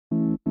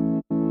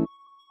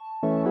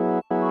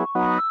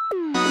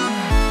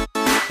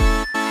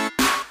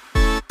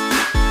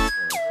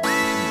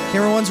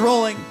one's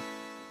rolling.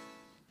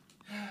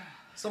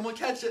 Someone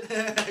catch it.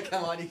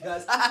 Come on, you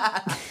guys.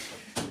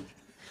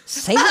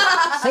 Save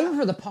it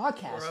for the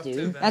podcast,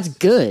 dude. That's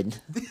good.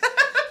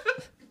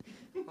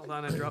 Hold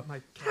on, I dropped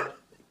my cat.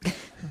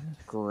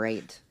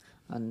 Great.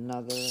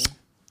 Another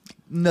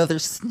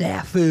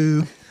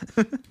snafu.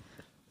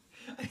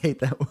 I hate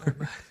that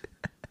word.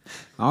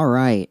 All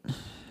right.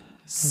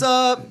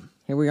 Sup?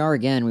 Here we are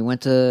again. We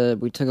took a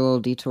little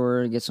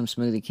detour to get some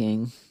Smoothie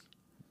King.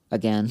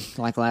 Again,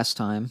 like last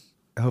time.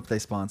 I hope they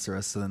sponsor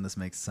us, so then this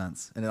makes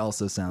sense. And it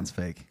also sounds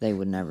fake. They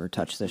would never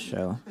touch this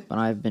show. But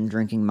I've been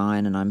drinking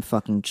mine, and I'm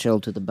fucking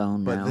chilled to the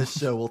bone now. But this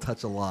show will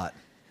touch a lot.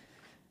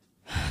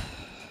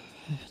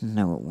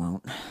 No, it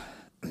won't.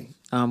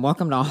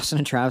 Welcome to Austin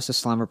and Travis'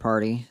 Slumber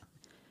Party.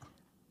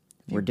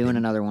 We're doing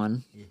another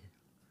one.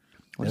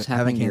 What is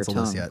happening to your tongue?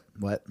 Haven't canceled this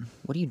yet. What?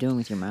 What are you doing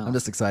with your mouth? I'm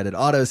just excited.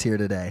 Otto's here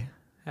today.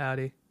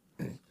 Howdy.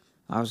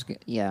 I was going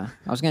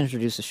to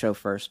introduce the show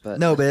first, but...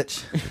 No,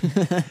 bitch.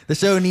 The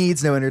show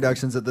needs no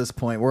introductions at this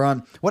point. We're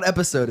on... What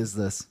episode is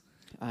this?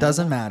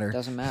 Doesn't matter.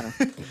 Doesn't matter.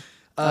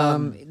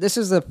 This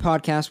is the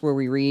podcast where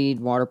we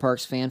read Water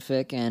Parks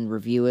fanfic and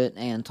review it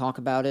and talk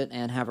about it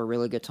and have a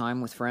really good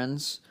time with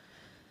friends.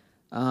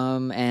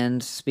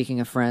 And speaking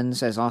of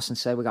friends, as Austin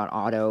said, we got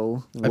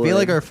Otto. I feel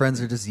like our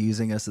friends are just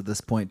using us at this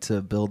point to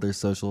build their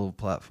social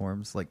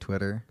platforms, like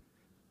Twitter.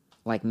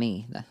 Like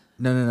me.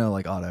 No,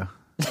 like Otto.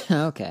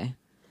 Okay.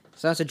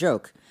 So that's a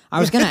joke. I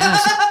was gonna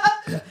ask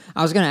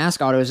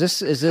Otto, is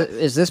this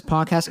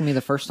podcast gonna be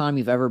the first time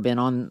you've ever been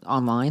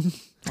online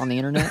on the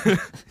internet?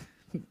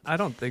 I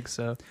don't think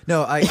so.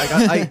 No,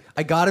 I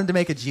got him to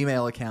make a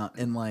Gmail account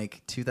in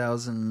like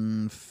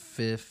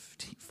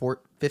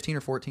 2015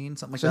 or 14,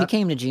 something like So that. he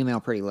came to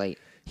Gmail pretty late.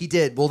 He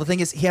did. Well, the thing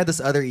is, he had this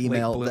other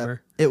email that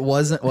bloomer. it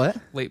wasn't what?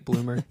 Late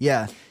bloomer.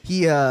 Yeah,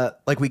 he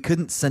we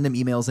couldn't send him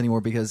emails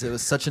anymore because it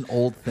was such an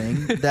old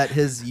thing that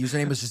his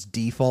username was just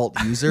default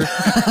user,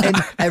 and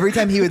every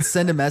time he would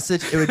send a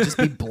message, it would just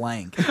be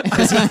blank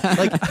because he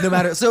no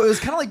matter. So it was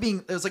kind of like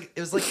being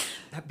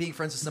being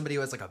friends with somebody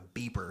who has like a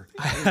beeper,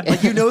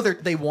 like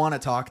they want to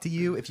talk to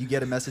you if you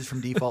get a message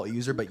from default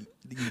user, but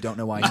you don't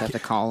know why. You have to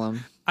call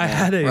him. I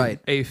had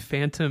a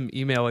phantom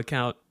email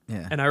account.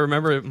 Yeah. And I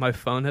remember my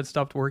phone had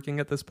stopped working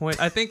at this point.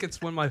 I think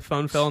it's when my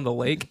phone fell in the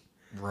lake.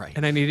 Right.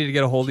 And I needed to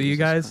get a hold of you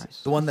guys.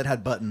 Christ. The one that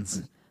had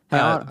buttons.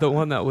 The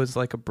one that was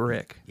like a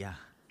brick. Yeah.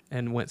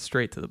 And went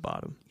straight to the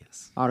bottom.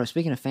 Yes. Otto,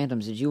 speaking of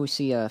phantoms, did you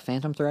see a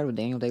Phantom Thread with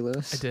Daniel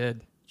Day-Lewis? I did.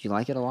 Did you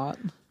like it a lot?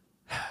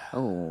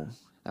 Oh,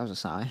 that was a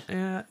sigh.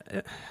 Yeah.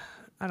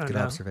 I don't Good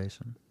know.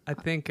 observation. I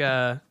think...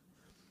 It's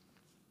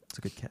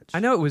a good catch. I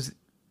know it was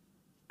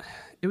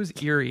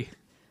eerie.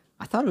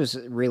 I thought it was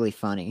really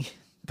funny.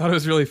 Thought it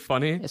was really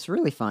funny. It's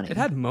really funny. It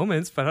had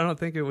moments, but I don't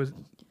think it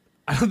wasn't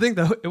a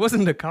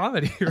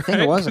comedy, right? I think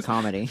it was a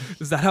comedy.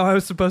 Is that how I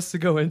was supposed to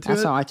go into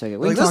That's it? how I took it.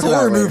 We Like, can this talk about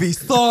horror it later. movie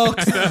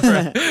sucks.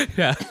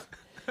 Yeah.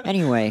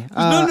 Anyway,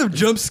 None of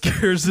jump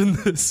scares in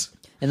this.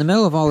 in the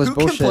middle of all this Who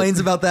bullshit,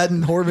 complains about that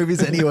in horror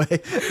movies anyway?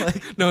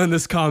 Like, No, in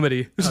this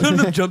comedy. There's none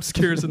of jump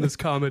scares in this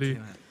comedy.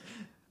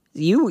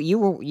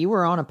 you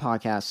were on a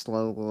podcast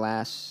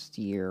last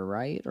year,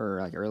 right,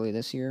 or like early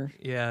this year?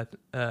 Yeah.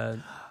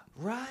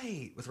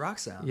 right, with Rock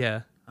Sound.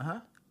 Yeah.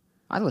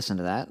 I listened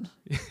to that.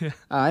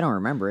 I don't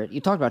remember it. You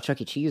talked about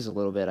Chuck E. Cheese a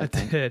little bit, I I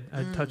think. did.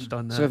 I touched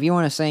on that. So if you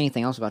want to say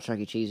anything else about Chuck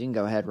E. Cheese, you can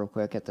go ahead real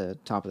quick at the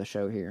top of the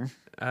show here.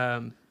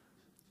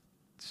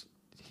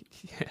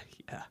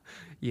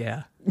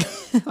 Yeah.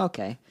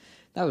 Okay,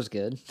 that was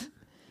good.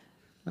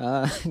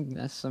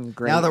 That's some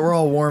great. Now that we're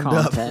all warmed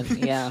content. up.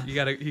 Yeah,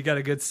 You got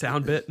a good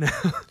sound bit now.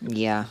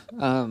 yeah.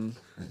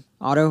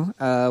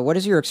 Otto, what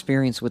is your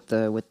experience with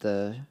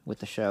the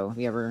show? Have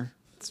you ever?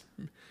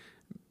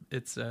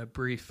 It's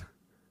brief.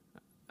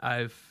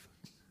 I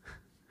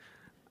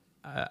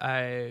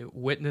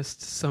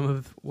witnessed some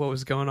of what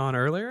was going on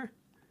earlier,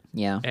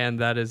 Yeah. and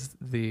that is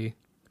the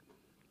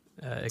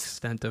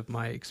extent of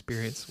my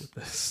experience with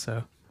this.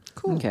 So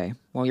Cool. Okay.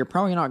 Well, you're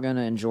probably not going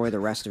to enjoy the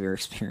rest of your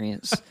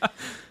experience.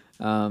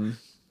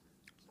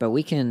 But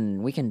we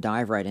can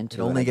dive right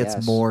into it. It only I gets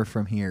guess. more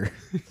from here.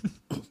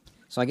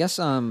 So I guess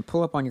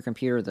pull up on your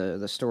computer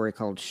the story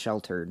called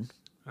Sheltered.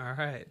 all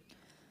right.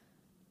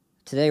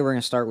 Today we're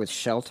going to start with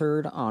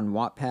Sheltered on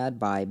Wattpad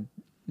by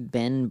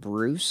Ben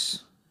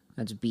Bruce.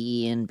 That's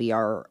BenBrooce.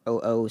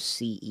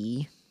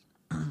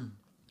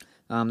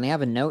 They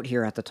have a note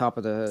here at the top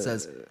of the... It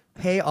says,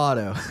 "Hey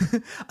Otto,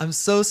 I'm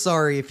so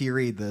sorry if you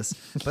read this,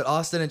 but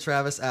Austin and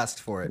Travis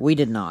asked for it. We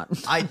did not.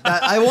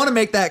 I want to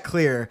make that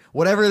clear.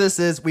 Whatever this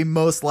is, we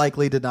most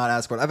likely did not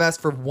ask for it. I've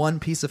asked for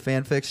one piece of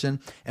fan fiction,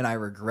 and I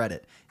regret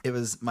it. It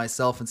was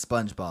myself and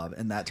SpongeBob,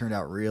 and that turned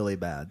out really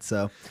bad.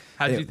 So,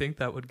 How did you think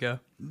that would go?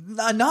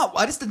 I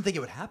just didn't think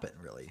it would happen.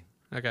 Really,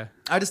 Okay.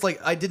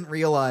 I didn't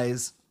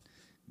realize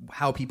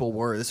how people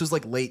were. This was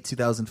like late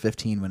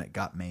 2015 when it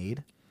got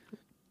made,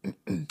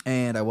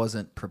 and I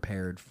wasn't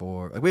prepared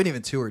for. Like, we hadn't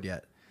even toured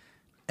yet,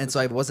 And so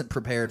I wasn't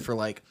prepared for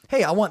like,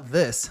 hey, I want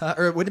this.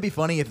 Or wouldn't it be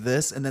funny if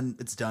this, and then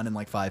it's done in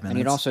like 5 minutes. And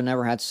you'd also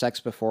never had sex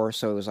before,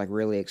 so it was like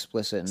really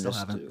explicit, and Still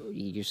just haven't.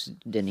 you just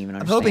didn't even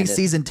I'm understand hoping it.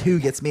 season 2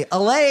 gets me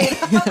laid.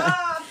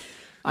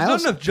 I Not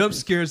also, enough jump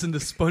scares in the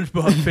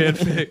SpongeBob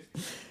fanfic.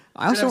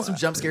 I I'm also, gonna have some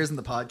jump scares in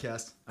the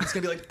podcast. I'm just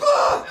gonna be like,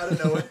 "Ah!" out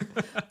of nowhere.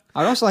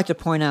 I'd also like to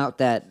point out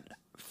that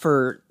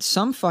for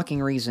some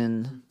fucking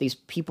reason, these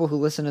people who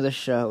listen to the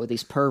show,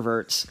 these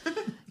perverts,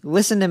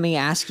 listen to me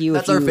ask you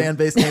That's if our you, fan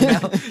base name now.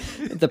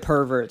 the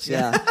perverts,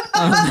 yeah.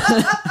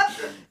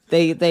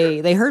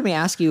 They heard me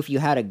ask you if you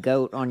had a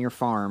goat on your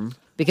farm,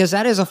 because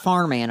that is a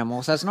farm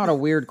animal, so that's not a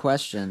weird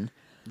question.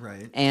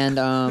 Right.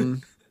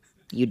 And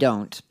you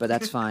don't, but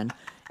that's fine.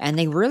 And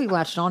they really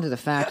latched on to the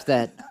fact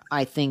that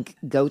I think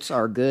goats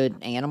are good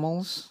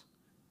animals,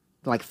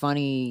 like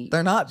funny,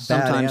 They're not bad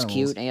sometimes animals.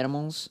 cute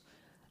animals.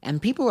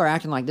 And people are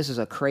acting like this is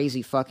a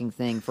crazy fucking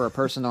thing for a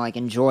person to like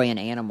enjoy an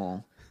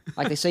animal.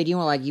 Like they say, do you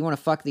want to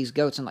fuck these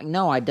goats? And like,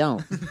 no, I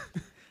don't.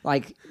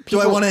 Like,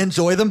 Do I want to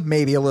enjoy them?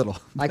 Maybe a little.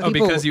 like Oh,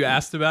 people, because you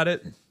asked about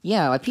it?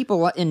 yeah, like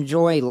people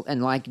enjoy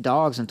and like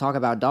dogs and talk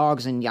about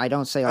dogs, and I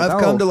don't say like, I've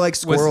come to like Was-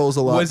 squirrels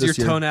a lot Was this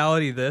your year.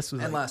 tonality this?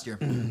 Was And like, last year.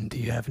 Do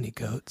you have any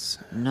goats?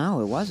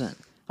 no, it wasn't.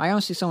 I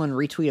honestly see someone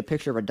retweet a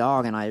picture of a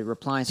dog, and I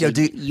reply and say, Yo,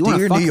 "You want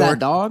to fuck that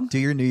dog?" Do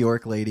your New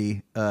York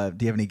lady, do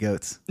you have any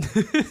goats?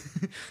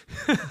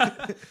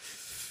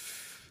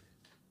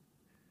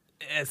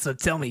 So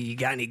tell me, you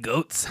got any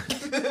goats?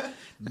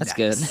 That's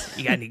good.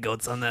 You got any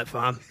goats on that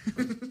farm?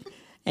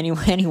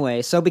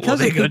 Anyway, so Well, because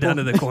they of go people, down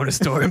to the corner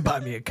store and buy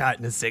me a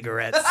carton of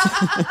cigarettes.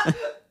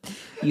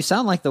 you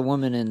sound like the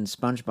woman in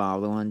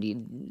SpongeBob, the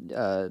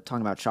one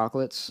talking about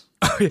chocolates.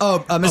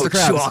 Oh, Mr.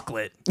 Krabs.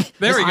 chocolate.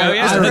 There we go.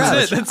 Yeah, I that's remember,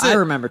 it. That's I it.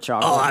 remember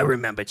chocolate. Oh, I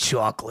remember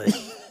chocolate.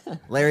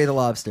 Larry the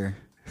Lobster.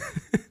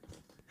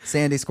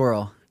 Sandy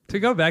Squirrel. To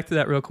go back to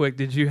that real quick,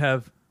 did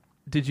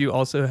you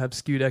also have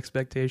skewed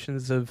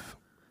expectations of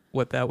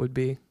what that would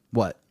be?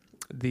 What?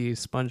 The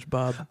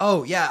SpongeBob.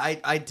 Oh, yeah,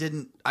 I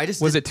didn't. I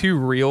just. Was it too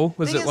real?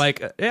 Was Thing it is-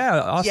 like, Austin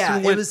Yeah,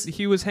 it went, was-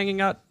 he was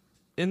hanging out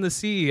in the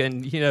sea,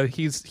 and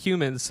he's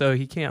human, so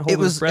he can't hold It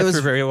was- his breath it was-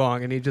 for very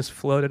long, and he just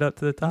floated up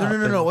to the top. No,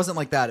 and- it wasn't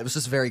like that. It was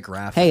just very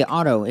graphic. Hey,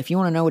 Otto, if you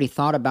want to know what he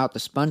thought about the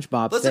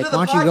SpongeBob Listen fic, to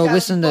why the don't you go podcast,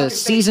 listen you to fucking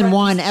season fake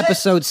 1, friend. Shit.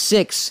 episode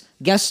 6,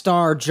 guest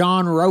star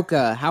John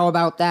Roca. How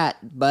about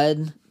that,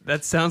 bud?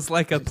 That sounds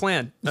like a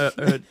plan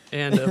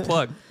and a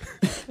plug.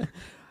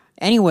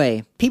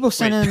 Anyway, people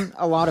sent Wait. in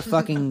a lot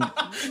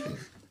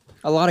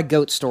of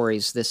goat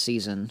stories this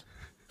season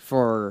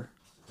for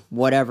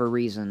whatever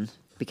reason,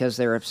 because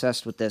they're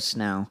obsessed with this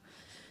now.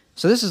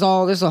 So this is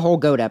a whole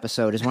goat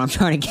episode is what I'm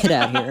trying to get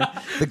at here.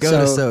 The goat So,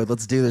 episode.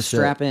 Let's do this shit.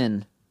 strap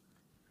in.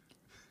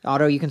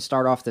 Otto, you can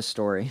start off this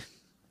story.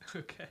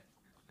 Okay.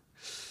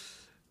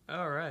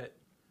 All right.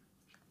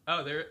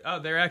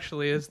 There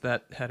actually is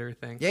that header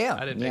thing. Yeah.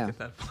 I didn't Yeah. make it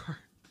that far.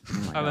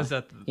 my I was God.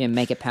 at the, You didn't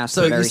make it past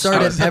So the you very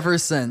started start. ever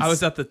since. I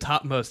was at the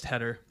topmost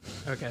header.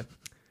 Okay.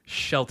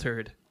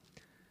 Sheltered.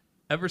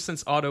 Ever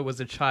since Otto was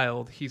a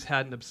child, he's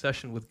had an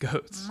obsession with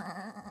goats.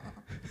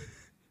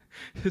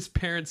 His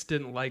parents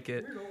didn't like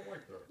it.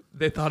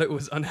 They thought it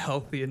was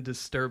unhealthy and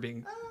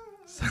disturbing,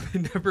 so they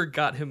never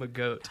got him a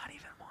goat. Not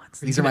even once.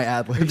 These are my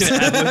ad We're libs.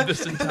 gonna ad-lib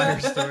this entire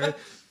story.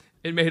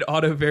 It made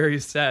Otto very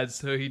sad,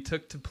 so he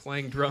took to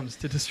playing drums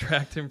to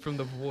distract him from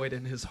the void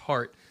in his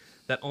heart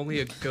that only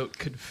a goat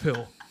could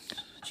fill.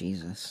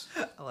 Jesus.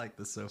 I like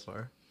this so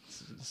far.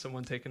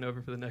 Someone taking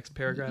over for the next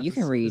paragraph? You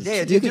can read.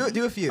 Yeah, you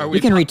do a few. Are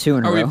You can read 2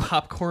 in a Are we row.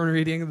 popcorn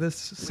reading this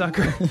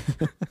sucker?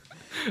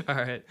 All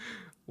right.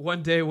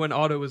 One day when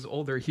Otto was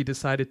older, he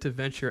decided to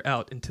venture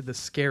out into the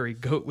scary,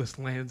 goatless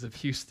lands of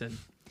Houston.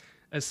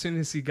 As soon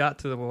as he got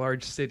to the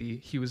large city,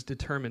 he was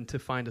determined to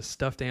find a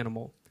stuffed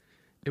animal.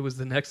 It was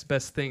the next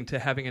best thing to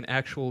having an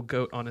actual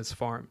goat on his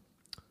farm.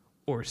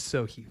 Or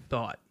so he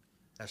thought.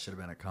 That should have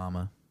been a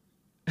comma.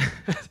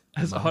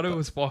 As Otto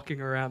was walking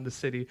around the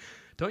city,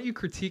 don't you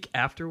critique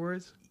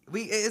afterwards?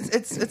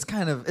 It's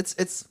kind of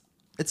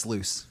it's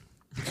loose.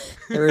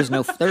 There is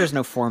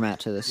no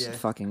format to this Yeah.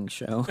 fucking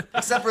show.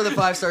 Except for the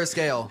 5-star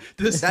scale.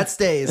 This- That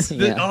stays.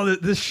 Yeah.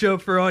 This show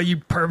for all you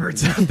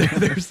perverts out there,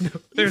 there's no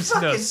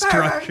fucking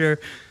structure.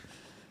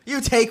 You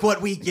take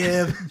what we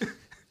give.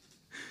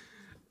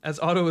 As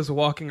Otto was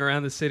walking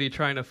around the city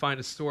trying to find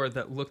a store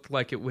that looked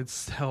like it would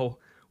sell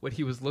what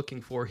he was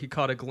looking for, he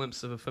caught a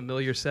glimpse of a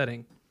familiar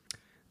setting.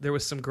 There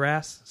was some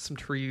grass, some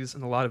trees,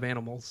 and a lot of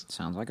animals.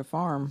 Sounds like a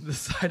farm. The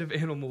sight of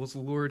animals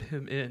lured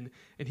him in,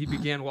 and he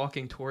began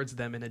walking towards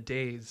them in a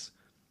daze.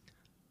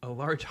 A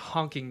large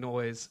honking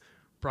noise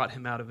brought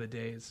him out of a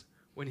daze.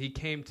 When he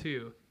came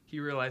to, he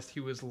realized he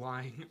was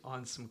lying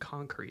on some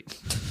concrete.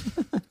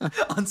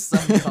 On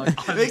some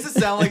concrete. It makes it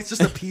sound like it's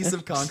just a piece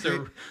of Just concrete. a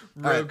rogue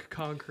All right.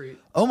 concrete.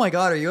 Oh my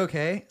god, are you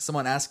okay?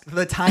 Someone asked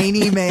the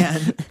tiny man.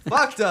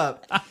 Fucked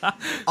up.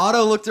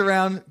 Otto looked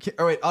around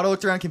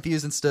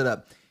confused and stood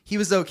up. He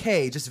was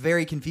okay, just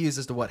very confused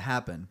as to what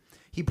happened.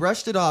 He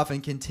brushed it off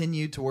and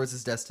continued towards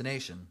his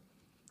destination.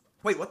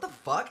 Wait, what the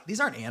fuck? These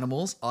aren't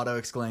animals, Otto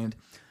exclaimed.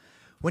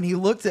 When he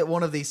looked at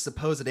one of these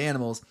supposed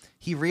animals,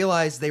 he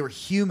realized they were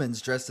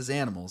humans dressed as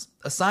animals.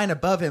 A sign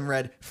above him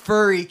read,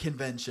 Furry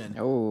Convention.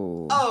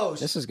 Oh,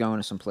 this is going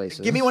to some places.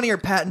 Give me one of your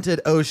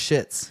patented oh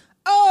shits.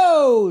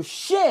 Oh,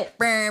 shit!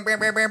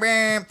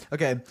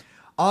 Okay.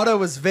 Otto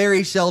was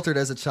very sheltered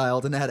as a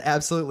child and had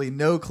absolutely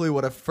no clue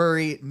what a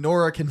furry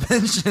nor a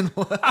convention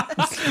was.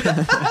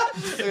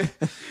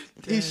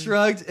 He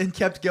shrugged and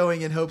kept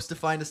going in hopes to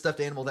find a stuffed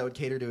animal that would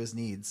cater to his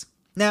needs.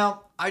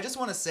 Now, I just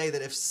want to say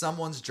that if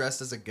someone's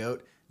dressed as a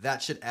goat,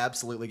 that should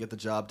absolutely get the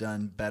job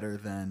done better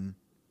than...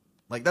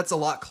 Like, that's a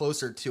lot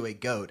closer to a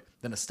goat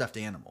than a stuffed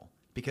animal.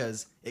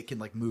 Because it can,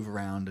 like, move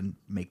around and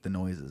make the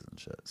noises and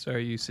shit. So are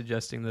you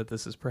suggesting that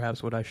this is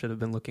perhaps what I should have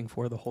been looking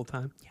for the whole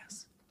time?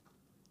 Yes.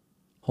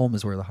 Home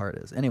is where the heart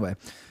is. Anyway.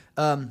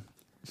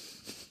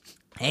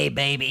 Hey,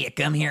 baby, you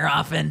come here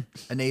often?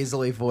 A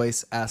nasally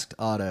voice asked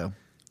Otto.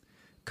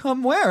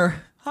 Come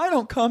where? I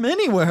don't come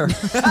anywhere.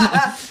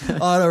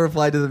 Otto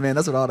replied to the man.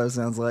 That's what Otto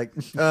sounds like.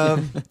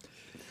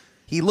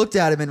 He looked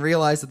at him and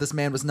realized that this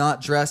man was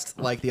not dressed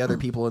like the other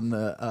people in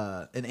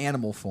the in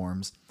animal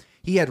forms.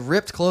 He had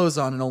ripped clothes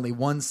on and only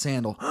one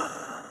sandal.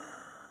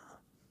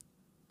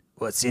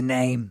 What's your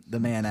name? The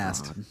man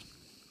asked.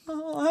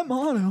 Oh, I'm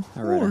Otto. I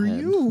Who read are ahead.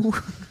 you?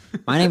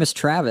 My name is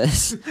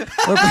Travis.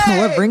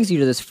 What brings you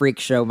to this freak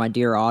show, my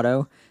dear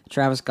Otto?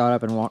 Travis got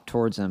up and walked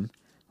towards him.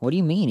 What do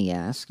you mean, he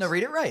asked. No,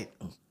 read it right.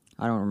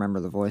 I don't remember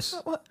the voice.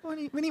 What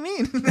do you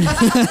mean?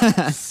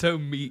 So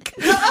meek.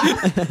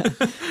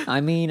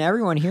 I mean,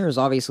 everyone here is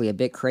obviously a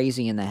bit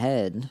crazy in the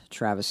head,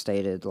 Travis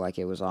stated like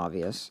it was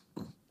obvious.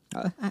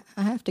 I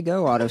have to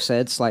go, Otto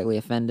said, slightly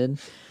offended.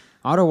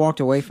 Otto walked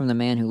away from the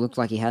man who looked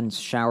like he hadn't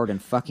showered in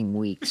fucking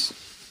weeks.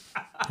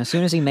 As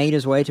soon as he made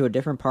his way to a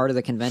different part of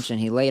the convention,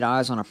 he laid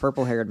eyes on a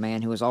purple-haired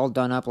man who was all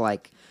done up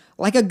like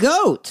a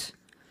goat.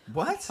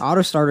 What?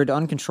 Otto started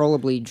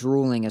uncontrollably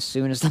drooling as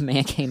soon as the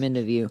man came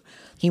into view.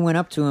 He went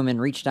up to him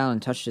and reached out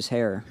and touched his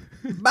hair.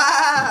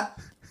 Bah!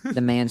 The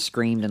man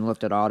screamed and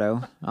looked at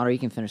Otto. Otto, you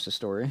can finish the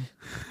story.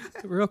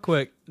 Real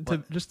quick,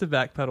 just to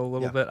backpedal a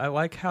little Yeah. bit, I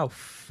like how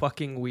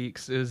fucking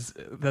weeks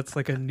that's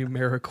like a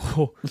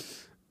numerical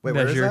Wait, measure.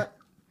 where is that?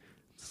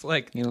 It's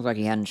like He looked like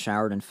he hadn't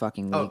showered in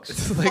fucking Oh, weeks.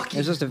 it's like-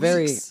 It's just a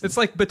very- it's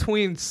like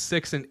between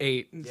 6 and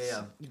 8.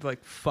 Yeah.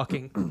 Like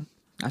fucking.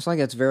 I feel like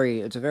it's a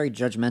very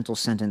judgmental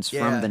sentence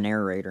Yeah. from the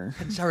narrator,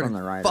 Showered from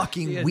in the writer.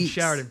 fucking He hadn't weeks.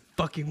 showered in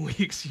fucking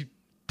weeks, you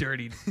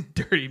dirty,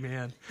 dirty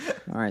man.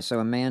 All right, so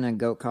a man in a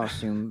goat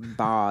costume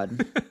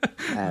bawed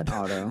at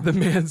Otto. The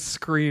man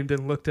screamed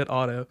and looked at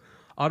Otto.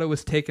 Otto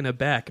was taken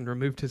aback and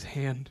removed his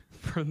hand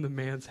from the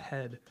man's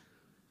head.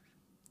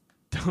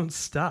 Don't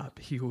stop,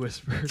 he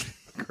whispered,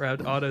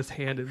 grabbed Otto's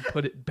hand and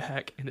put it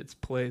back in its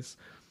place.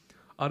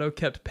 Otto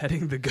kept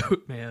petting the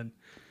goat man.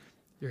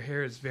 Your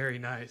hair is very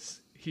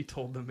nice, he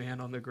told the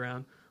man on the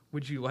ground.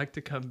 Would you like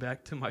to come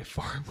back to my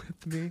farm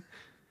with me?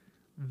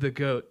 The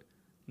goat.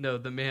 No,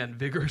 the man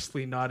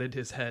vigorously nodded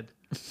his head.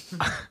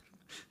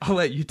 I'll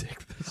let you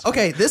take this.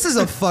 Okay, this is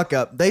a fuck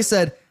up. They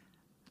said,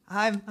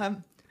 I'm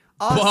Austin.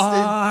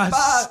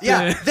 Boston.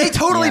 Yeah, they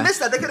totally Yeah. missed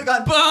that. They could have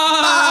gone,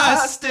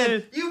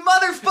 Boston. You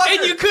motherfucker.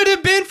 And you could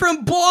have been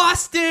from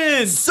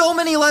Boston. so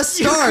many less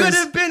You stars. could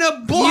have been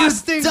a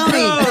Boston you dummy.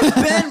 goat.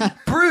 Ben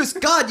Bruce,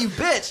 God, you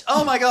bitch.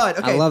 Oh my God.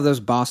 Okay, I love those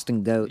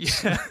Boston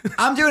goats.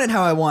 I'm doing it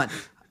how I want.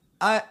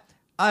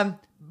 I'm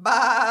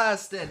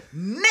Boston.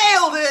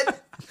 Nailed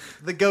it.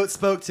 The goat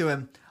spoke to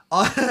him.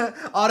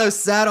 Otto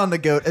sat on the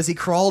goat as he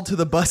crawled to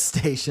the bus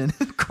station.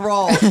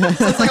 Crawled. So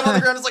it's like I'm on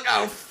the ground. It's like,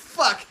 oh,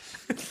 fuck.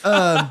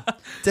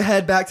 To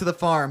head back to the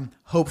farm,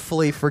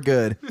 hopefully for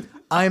good.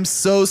 I'm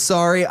so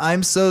sorry.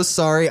 I'm so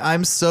sorry.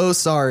 I'm so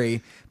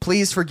sorry.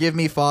 Please forgive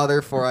me,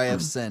 Father, for I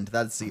have sinned.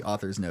 That's the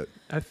author's note.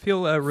 I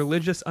feel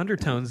religious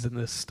undertones in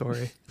this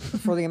story.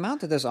 For the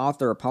amount that this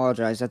author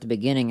apologized at the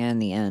beginning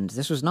and the end,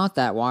 this was not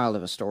that wild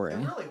of a story. It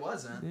really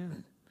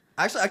wasn't.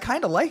 Actually, I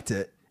kind of liked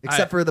it,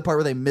 except I- for the part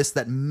where they missed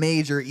that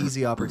major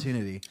easy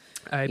opportunity.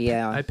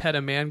 I pet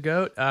a man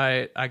goat.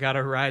 I got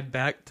a ride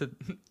back to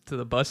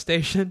the bus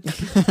station.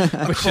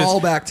 Crawl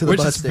back to the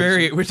bus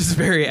station. Which is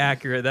very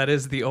accurate. That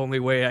is the only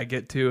way I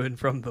get to and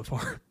from the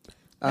farm.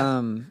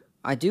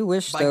 I do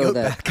wish, By though, goat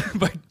that back.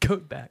 By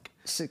goat back.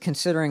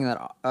 considering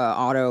that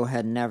Otto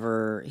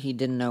he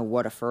didn't know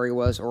what a furry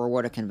was or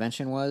what a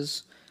convention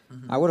was,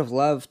 I would have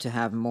loved to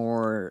have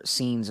more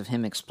scenes of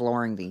him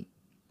exploring the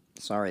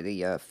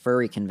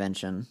furry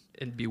convention.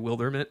 In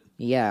bewilderment.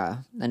 Yeah,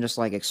 and just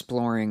like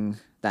exploring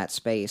that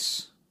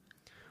space.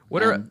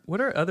 What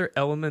are other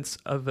elements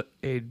of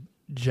a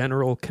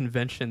general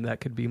convention that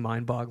could be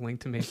mind-boggling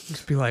to me?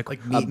 Just be like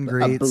Meet and a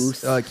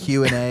greets, booth.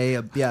 Q&A,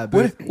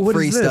 booth, what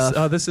free is this? stuff.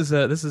 Oh, this is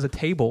a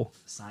table.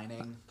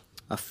 Signing.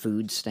 A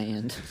food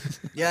stand.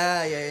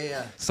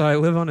 Yeah. So I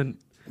live on an.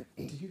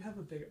 Do you have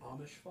a big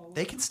Amish following?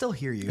 They can still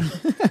hear you.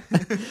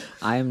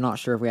 I am not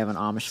sure if we have an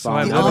Amish So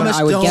I farm. live on-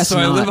 I would don't- guess So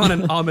not. I live on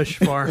an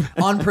Amish farm,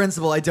 On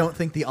principle, I don't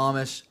think the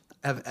Amish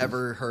have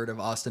ever heard of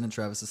Austin and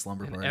Travis's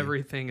slumber and party.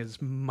 everything is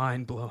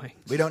mind-blowing.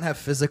 We don't have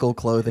physical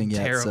clothing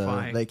yet,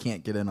 Terrifying. so they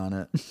can't get in on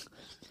it.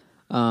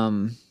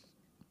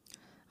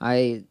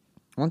 I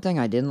One thing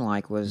I didn't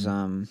like was,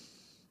 and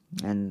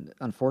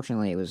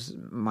unfortunately it was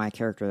my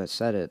character that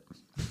said it,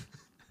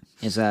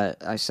 is that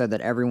I said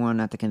that everyone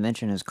at the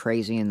convention is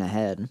crazy in the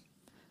head.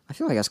 I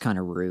feel like that's kind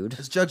of rude.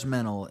 It's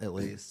judgmental, at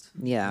least.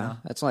 Yeah,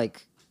 that's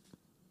like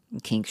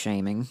kink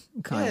shaming,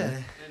 kind of.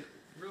 And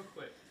real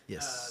quick,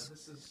 Yes.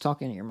 this is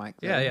Talking to your mic.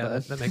 yeah, there, yeah,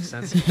 bud. that makes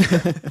sense.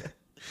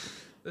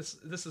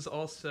 This is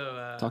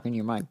also Talking to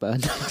your mic,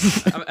 bud.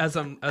 as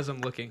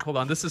I'm looking. Hold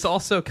on, this is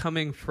also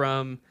coming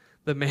from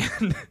the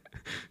man.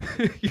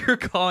 You're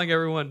calling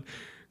everyone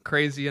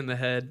crazy in the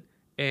head,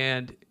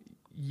 and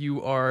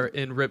you are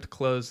in ripped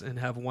clothes and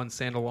have one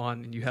sandal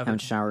on, and you haven't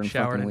showered in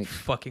fucking weeks.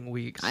 fucking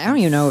weeks. I don't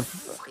even know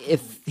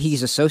if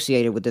he's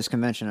associated with this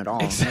convention at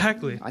all.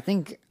 Exactly. I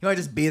think, He might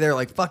just be there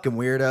like fucking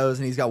weirdos,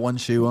 and he's got one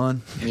shoe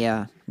on.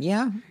 yeah.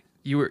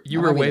 You were I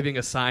mean- waving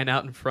a sign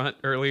out in front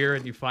earlier,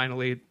 and you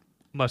finally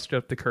mustered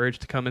up the courage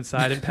to come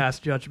inside and pass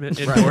judgment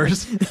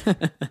indoors.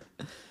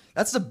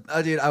 That's the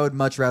dude. I would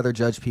much rather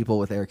judge people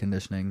with air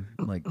conditioning.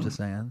 Like, just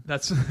saying.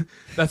 That's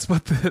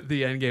what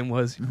the end game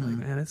was. You're like,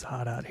 man, it's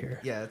hot out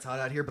here, Yeah, it's hot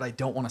out here, but I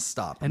don't want to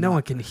stop. and no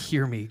one can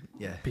hear me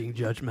Yeah. being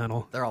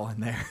judgmental. They're all in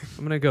there.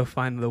 I'm gonna go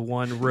find the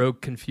one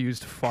rogue,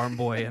 confused farm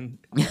boy and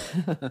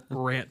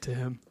rant to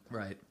him.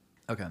 Right.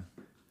 Okay.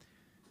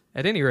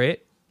 At any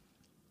rate,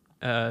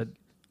 I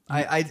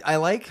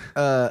like.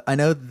 I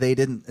know they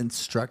didn't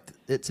instruct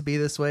it to be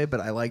this way, but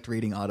I liked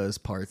reading Otto's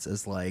parts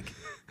as like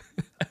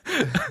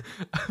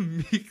a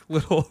meek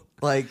little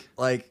like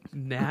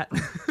gnat.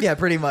 yeah,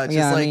 pretty much.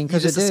 Yeah, it's I like mean, you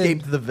 'cause just it did.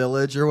 escaped the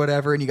village or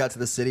whatever, and you got to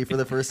the city for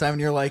the first time,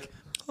 and you're like,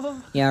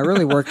 Yeah, it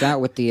really worked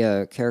out with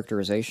the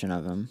characterization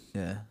of him.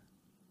 yeah.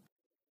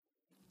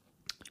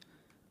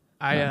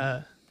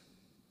 I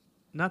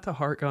not to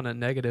hark on a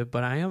negative,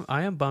 but I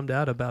am bummed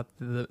out about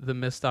the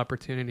missed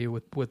opportunity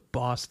with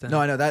Boston. No,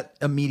 I know that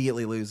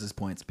immediately loses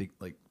points,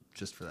 like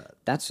just for that.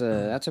 That's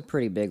a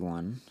pretty big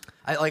one.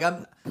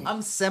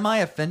 I'm semi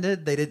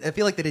offended. I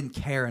feel like they didn't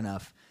care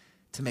enough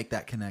to make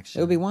that connection.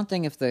 It would be one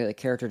thing if the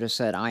character just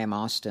said, I am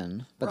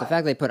Austin. But the Right.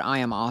 fact they put, I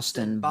am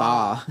Austin, Ba.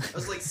 Ba. I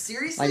was like,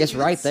 seriously? I guess You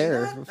didn't right see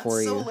there that? for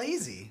That's so you.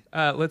 lazy.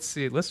 Let's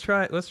see. Let's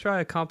try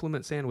a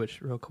compliment sandwich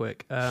real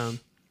quick. I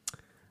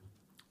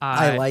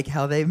like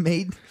how they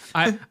made.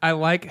 I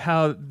like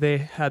how they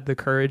had the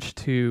courage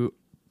to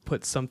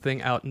put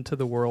something out into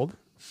the world.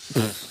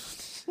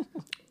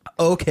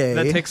 Okay.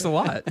 That takes a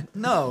lot.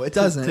 No, it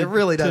doesn't. It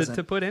really doesn't.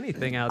 To put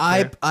anything out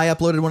I there.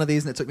 uploaded one of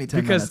these and it took me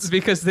 10 minutes.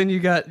 Because then you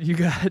got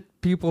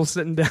people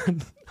sitting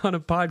down on a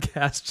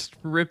podcast just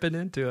ripping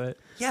into it.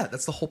 Yeah,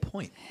 that's the whole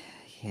point.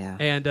 Yeah.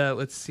 And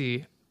let's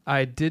see.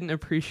 I didn't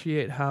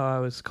appreciate how I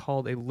was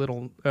called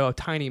a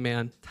tiny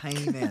man.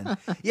 Tiny man.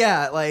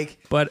 Yeah, like,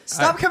 But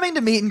stop coming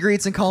to meet and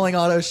greets and calling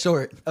Otto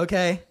short,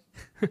 okay?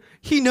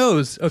 he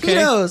knows, okay? He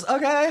knows,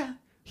 okay?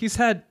 He's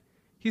had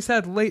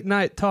late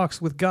night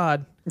talks with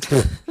God.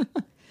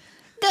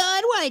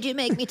 God, why'd you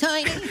make me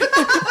tiny?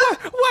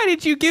 Why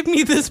did you give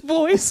me this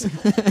voice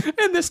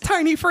and this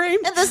tiny frame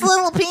And this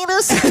little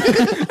penis?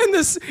 and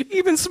this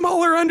even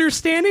smaller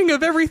understanding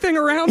of everything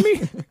around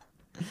me?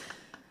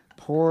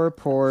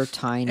 Poor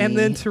tiny. And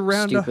then to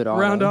round stupid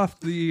Otto. off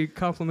the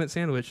compliment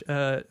sandwich,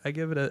 I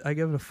give it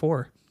a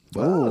 4.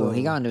 Ooh,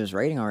 he got into his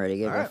rating already.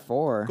 Gave it a Alright.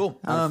 4. Cool.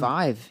 Out of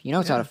 5. You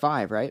know it's out of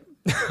 5, right?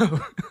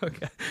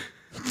 Okay.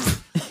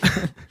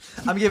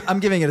 I'm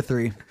giving it a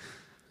 3.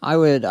 I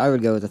would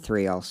go with a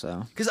 3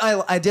 also. Because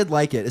I did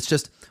like it. It's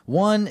just,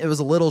 1, it was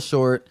a little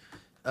short,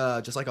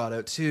 just like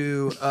Otto.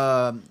 2,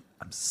 I'm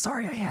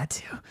sorry I had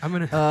to. I'm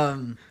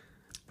gonna.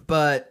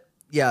 But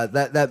yeah,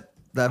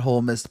 that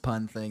whole missed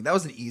pun thing, that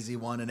was an easy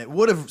one, and it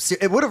would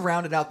have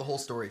rounded out the whole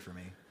story for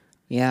me.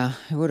 Yeah,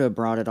 it would have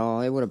brought it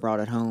all. It would have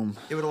brought it home.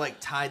 It would have like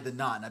tied the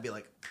knot, and I'd be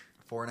like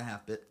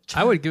 4.5 bit.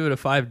 I would give it a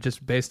 5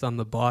 just based on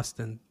the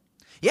Boston.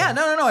 Yeah,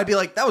 no. I'd be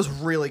like, that was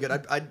really good.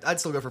 I'd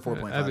still go for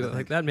 4.5. I'd be I like,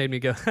 think. that made me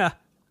go. Ha.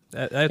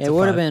 That's It a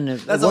would have 5. been.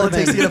 That's all it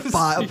takes to get a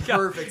 5. You got-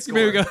 Perfect You score.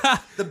 made me go.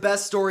 Ha. The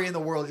best story in the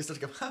world. You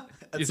just have to go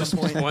at You some just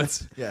point.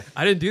 once. Yeah.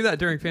 I didn't do that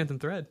during Phantom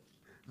Thread.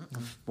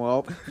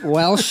 Well,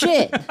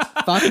 shit.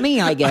 Fuck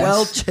me, I guess.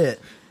 Well, chit.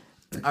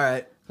 All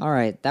right. All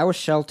right, that was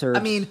Sheltered.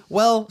 I mean,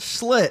 well,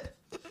 schlit.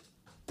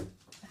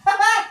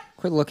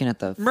 quit looking at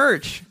the.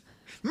 Merch.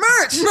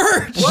 Merch.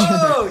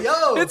 Whoa,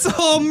 yo. It's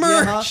all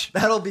merch.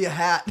 Yeah, that'll be a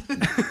hat.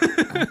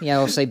 Yeah,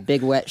 I'll say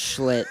big wet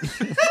schlit.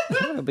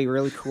 That'll be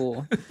really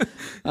cool.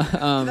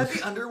 Can that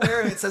be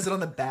underwear and it says it on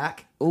the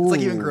back? It's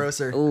like even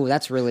grosser. Ooh,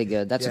 that's really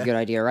good. That's Yeah. a good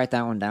idea. Write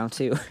that one down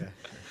too.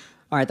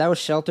 All right, that was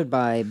Sheltered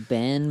by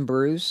Ben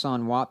Bruce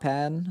on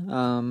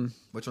Wattpad.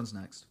 Which one's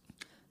next?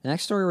 The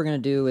next story we're gonna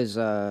do is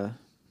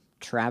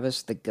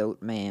Travis the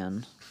Goat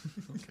Man,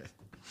 Okay.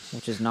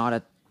 which is not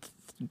a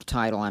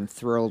title I'm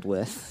thrilled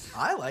with.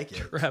 I like it.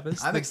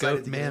 Travis I'm the excited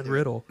Goat to get Man into it.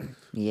 Riddle.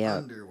 Yeah.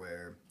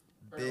 Underwear.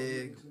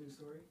 Big.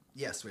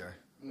 Yes, we are.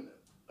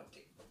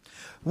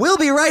 We'll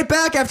be right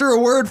back after a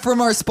word from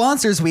our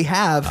sponsors. We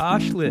have.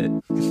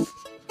 Ashlit.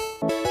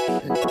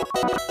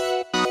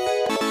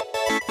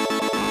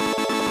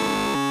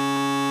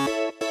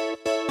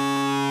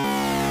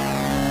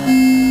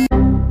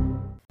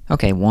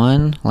 Okay,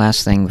 one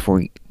last thing before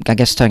we... I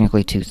guess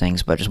technically two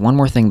things, but just one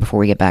more thing before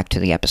we get back to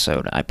the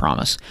episode, I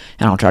promise.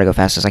 And I'll try to go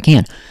fast as I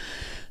can.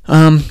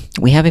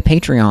 We have a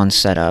Patreon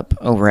set up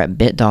over at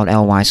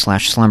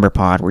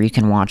bit.ly/slumberpod where you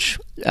can watch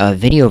a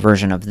video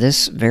version of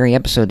this very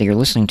episode that you're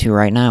listening to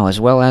right now, as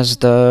well as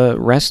the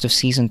rest of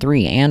Season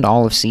 3 and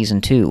all of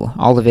Season 2.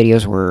 All the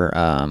videos were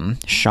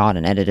shot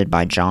and edited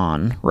by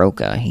John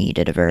Roca. He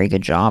did a very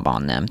good job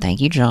on them.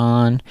 Thank you,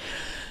 John.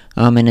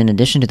 And in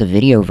addition to the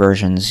video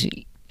versions,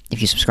 if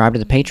you subscribe to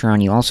the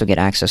Patreon, you also get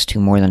access to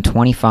more than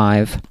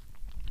 25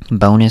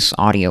 bonus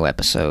audio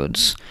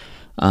episodes.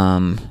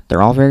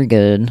 They're all very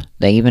good.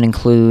 They even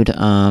include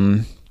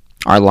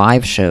our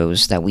live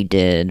shows that we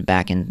did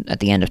back at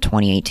the end of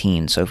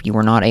 2018. So if you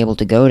were not able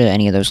to go to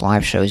any of those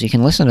live shows, you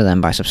can listen to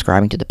them by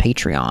subscribing to the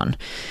Patreon.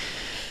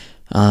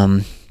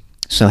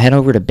 So head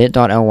over to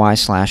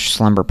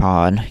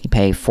bit.ly/slumberpod. You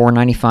pay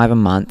 $4.95 a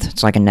month.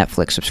 It's like a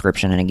Netflix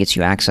subscription, and it gets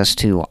you access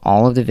to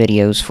all of the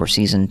videos for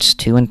seasons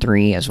 2 and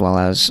 3, as well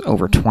as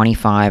over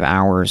 25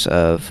 hours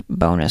of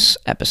bonus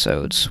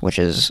episodes, which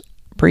is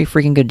a pretty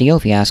freaking good deal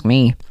if you ask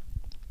me.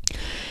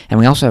 And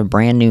we also have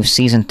brand new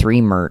Season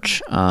 3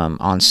 merch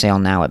on sale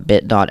now at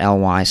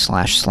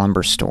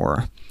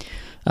bit.ly/slumberstore.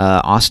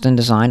 Austin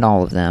designed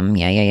all of them.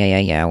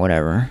 Yeah,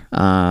 whatever.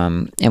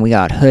 And we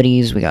got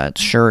hoodies, we got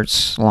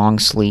shirts, long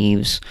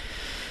sleeves.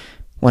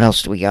 What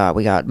else do we got?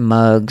 We got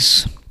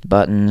mugs,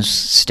 buttons,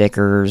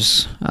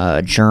 stickers,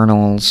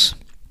 journals.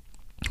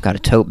 Got a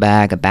tote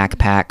bag, a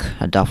backpack,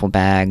 a duffel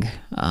bag.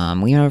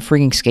 We have a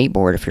freaking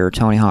skateboard if you're a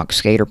Tony Hawk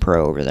Skater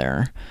Pro over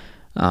there.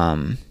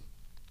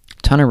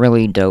 Ton of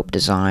really dope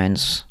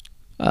designs.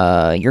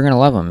 You're going to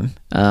love them.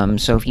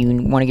 So if you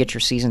want to get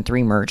your Season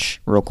 3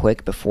 merch real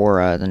quick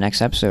before the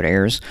next episode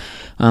airs,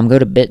 go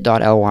to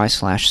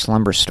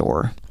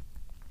bit.ly/slumberstore.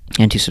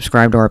 And to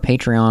subscribe to our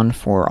Patreon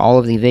for all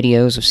of the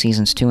videos of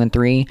Seasons 2 and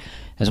 3,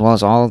 as well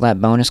as all of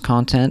that bonus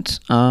content,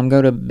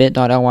 go to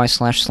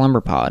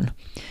bit.ly/slumberpod.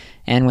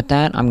 And with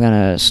that, I'm going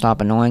to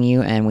stop annoying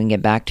you, and we can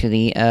get back to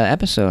the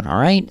episode. All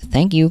right?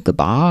 Thank you.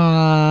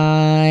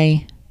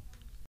 Goodbye.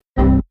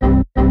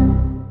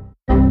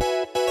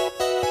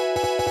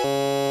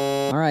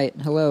 All right,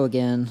 hello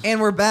again. And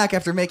we're back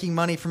after making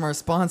money from our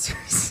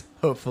sponsors,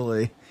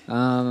 hopefully.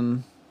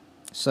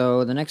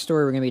 So the next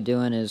story we're going to be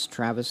doing is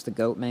Travis the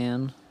Goat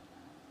Man,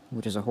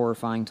 which is a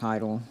horrifying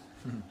title.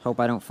 Hope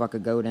I don't fuck a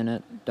goat in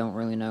it. Don't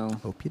really know.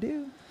 Hope you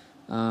do.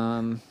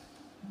 Let's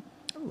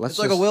It's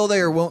like a will they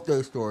or won't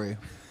they story.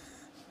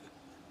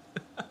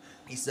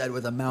 He said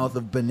with a mouth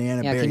of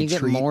banana berry can you get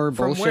treat. more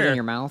From bullshit where? in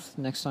your mouth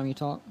next time you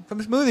talk?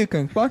 From Smoothie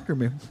King, sponsor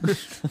me.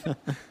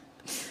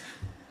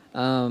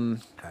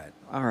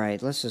 All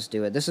right, let's just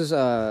do it. This is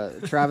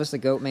Travis the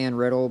Goat Man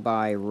riddle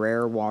by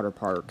Rare Water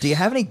Parks. Do you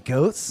have any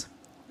goats?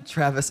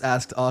 Travis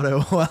asked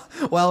Otto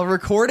while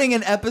recording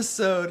an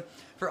episode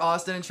for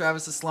Austin and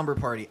Travis's slumber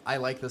party. I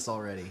like this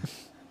already.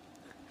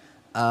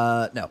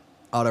 No.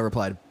 Otto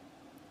replied,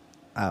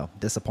 "Oh,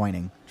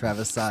 disappointing."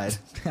 Travis sighed.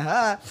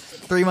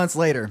 3 months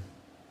later.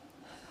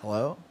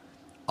 Hello?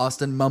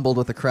 Austin mumbled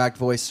with a cracked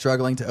voice,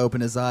 struggling to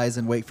open his eyes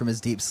and wake from his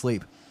deep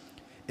sleep.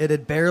 It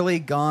had barely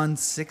gone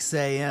 6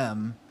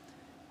 a.m.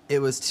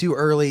 It was too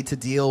early to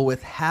deal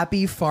with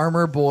happy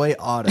farmer boy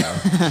Otto.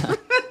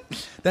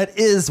 That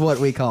is what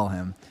we call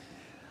him.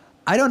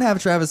 "I don't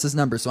have Travis's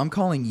number, so I'm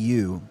calling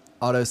you,"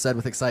 Otto said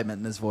with excitement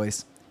in his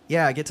voice.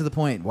 "Yeah, get to the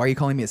point. Why are you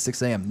calling me at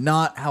 6 a.m.?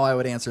 Not how I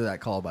would answer that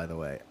call, by the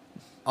way.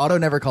 Otto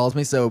never calls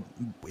me, so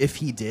if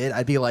he did,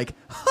 I'd be like,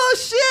 oh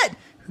shit!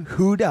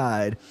 Who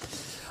died?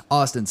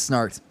 Austin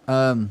snarked.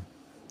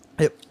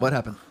 What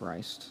happened?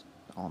 Christ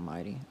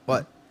almighty.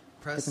 What?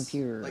 Press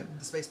computer. like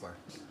the space bar.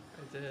 I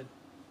did.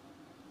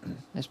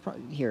 It's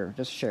here,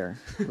 just share.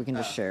 We can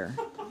just share.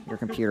 Your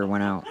computer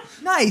went out.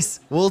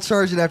 Nice! We'll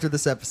charge it after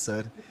this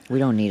episode. We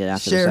don't need it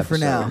after Share this for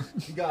episode. now.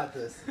 You got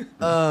this.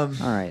 All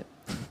right.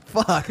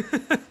 Fuck.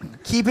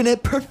 Keeping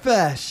it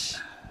profesh.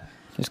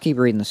 Just keep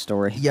reading the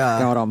story. Yeah.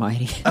 God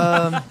almighty.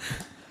 I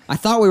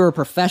thought we were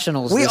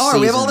professionals We this are.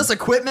 We have all season. this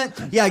equipment.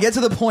 Yeah, get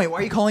to the point. Why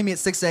are you calling me at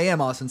 6 a.m.,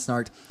 Austin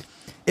snarked.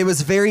 It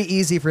was very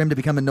easy for him to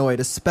become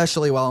annoyed,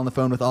 especially while on the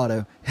phone with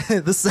Otto.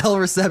 The cell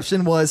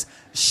reception was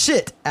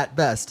shit at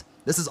best.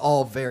 This is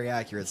all very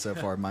accurate so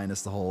far,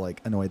 minus the whole like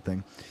annoyed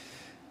thing.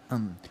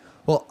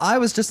 Well, I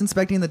was just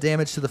inspecting the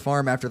damage to the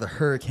farm after the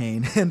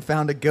hurricane and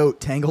found a goat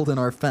tangled in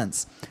our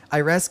fence.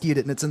 I rescued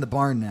it and it's in the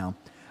barn now.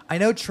 I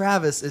know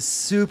Travis is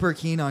super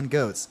keen on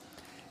goats.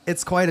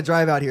 It's quite a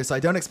drive out here, so I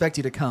don't expect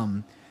you to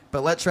come,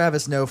 but let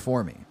Travis know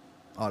for me,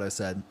 Otto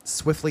said,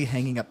 swiftly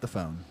hanging up the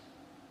phone.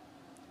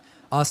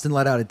 Austin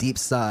let out a deep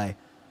sigh.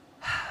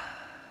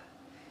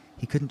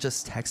 He couldn't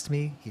just text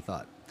me, he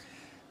thought.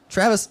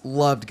 Travis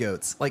loved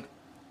goats. Like,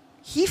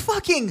 he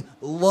fucking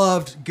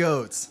loved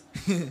goats.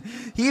 He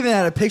even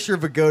had a picture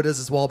of a goat as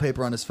his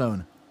wallpaper on his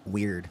phone.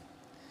 Weird.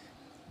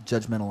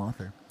 Judgmental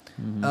author.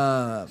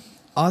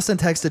 Austin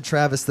texted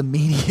Travis the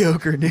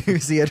mediocre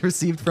news he had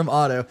received from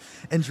Otto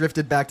and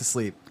drifted back to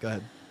sleep. Go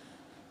ahead.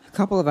 A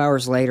couple of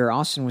hours later,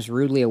 Austin was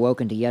rudely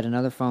awoken to yet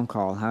another phone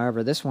call,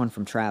 however, this one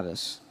from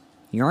Travis.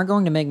 You aren't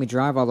going to make me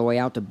drive all the way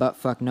out to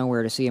buttfuck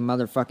nowhere to see a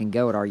motherfucking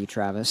goat, are you,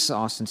 Travis?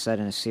 Austin said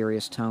in a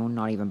serious tone,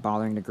 not even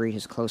bothering to greet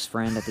his close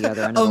friend at the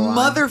other end A of the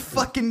line.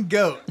 motherfucking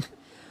goat.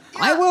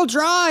 I will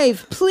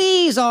drive!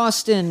 Please,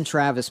 Austin!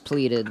 Travis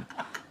pleaded.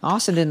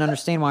 Austin didn't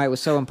understand why it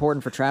was so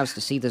important for Travis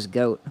to see this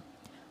goat.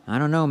 I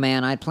don't know,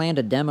 man. I'd planned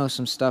to demo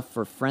some stuff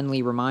for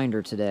Friendly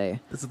Reminder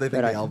today. That's what they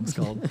But think the I- album's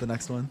called, the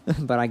next one.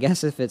 But I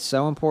guess if it's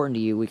so important to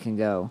you, we can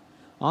go.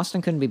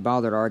 Austin couldn't be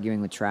bothered arguing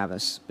with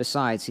Travis.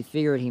 Besides, he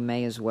figured he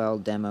may as well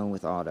demo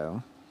with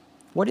Otto.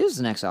 What is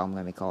the next album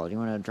going to be called? You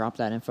want to drop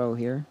that info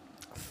here?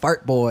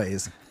 Fart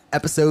Boys,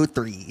 episode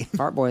 3.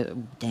 Fart Boy.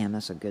 Damn,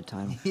 that's a good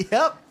title.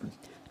 Yep.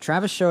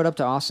 Travis showed up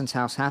to Austin's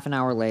house half an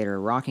hour later,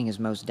 rocking his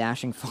most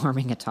dashing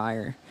farming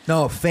attire.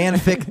 No,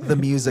 Fanfic the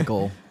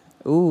musical.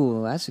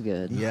 Ooh, that's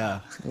good.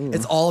 Yeah. Ooh.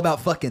 It's all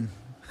about fucking.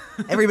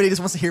 Everybody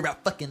just wants to hear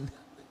about fucking.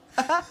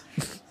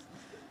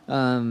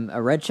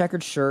 A red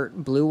checkered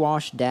shirt, blue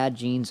wash dad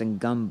jeans, and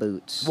gum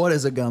boots. What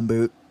is a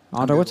gumboot?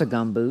 Otto, what's a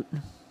gum boot?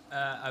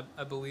 I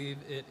believe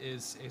it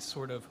is a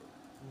sort of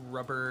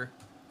rubber,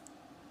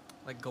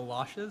 like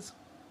galoshes.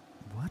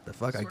 What the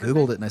fuck? I Sort of googled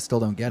thing. it and I still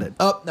don't get it.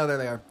 Oh, no, there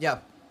they are. Yeah.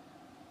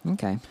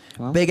 Okay.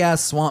 Well, Big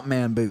ass swamp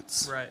man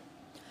boots. Right.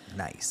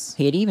 Nice.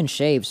 he had even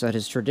shaved so that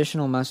his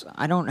traditional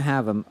I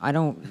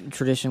don't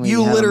traditionally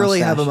You have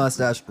literally have a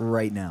mustache. mustache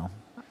right now.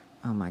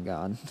 Oh my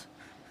god.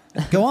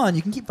 Go on,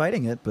 you can keep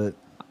fighting it, but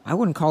I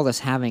wouldn't call this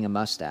having a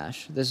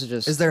mustache. This is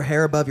just is there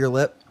hair above your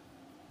lip?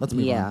 Let's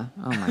move yeah.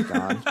 on. Oh my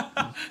god.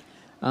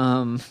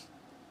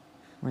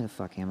 Where the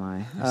fuck am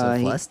I? You're so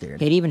flustered.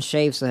 He'd even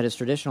shaved so that his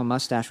traditional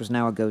mustache was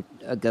now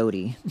a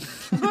goatee.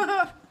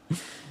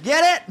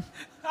 Get it?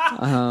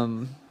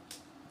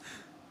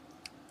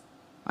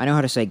 I know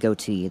how to say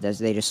goatee.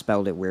 They just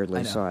spelled it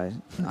weirdly, I know. so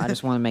I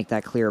just want to make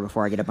that clear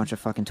before I get a bunch of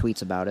fucking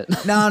tweets about it.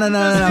 No.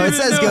 It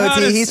says know how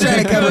to goatee. He's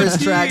trying to say cover his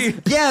goatee. tracks.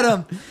 Get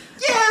him.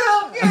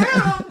 Get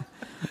him.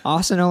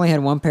 Austin only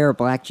had one pair of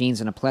black jeans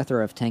and a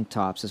plethora of tank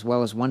tops, as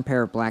well as one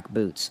pair of black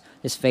boots,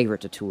 his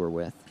favorite to tour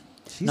with.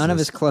 None of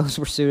his clothes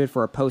were suited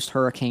for a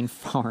post-hurricane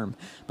farm,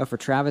 but for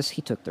Travis,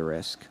 he took the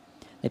risk.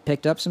 They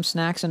picked up some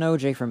snacks and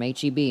OJ from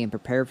H-E-B and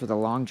prepared for the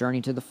long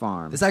journey to the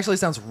farm. This actually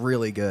sounds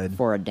really good.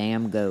 For a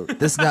damn goat.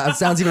 This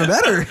sounds even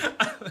better.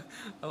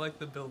 I like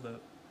the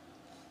build-up.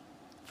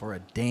 For a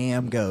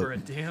damn goat. For a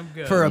damn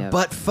goat. For a Yep.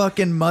 butt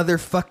fucking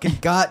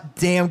motherfucking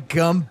goddamn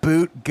gum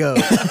boot goat.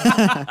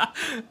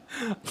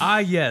 Ah,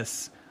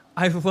 yes.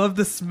 I love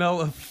the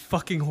smell of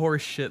fucking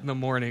horse shit in the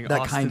morning.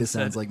 That Austin kind of said,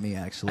 sounds like me,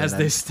 actually. as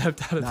and they I'm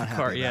stepped out of not the happy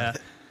car. about Yeah,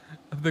 it.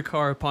 of the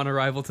car upon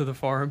arrival to the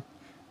farm.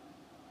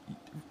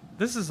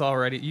 This is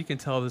already. You can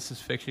tell this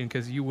is fiction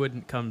because you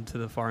wouldn't come to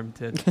the farm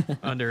to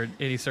under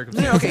any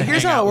circumstances. Okay, to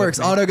here's hang how out it with works.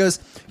 me. Otto goes,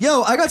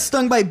 "Yo, I got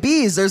stung by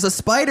bees. There's a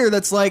spider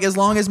that's like as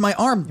long as my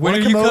arm. When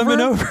Wanna are you come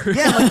coming over?"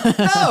 Yeah, I'm like,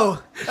 no,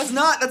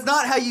 that's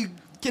not how you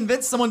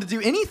convince someone to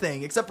do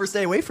anything except for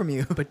stay away from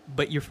you.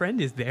 But your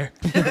friend is there.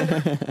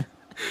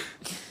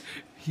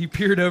 He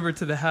peered over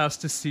to the house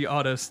to see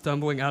Otto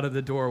stumbling out of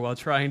the door while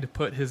trying to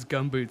put his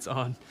gumboots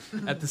on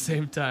at the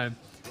same time.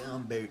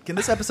 Gum boot. Can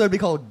this episode be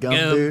called Gum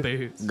Boot?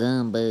 Gumboots.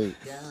 Gum boot.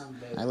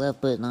 I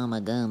love putting on my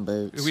gum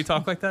boots. Do we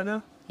talk like that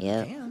now?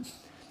 Yep. Damn.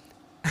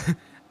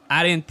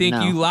 I didn't think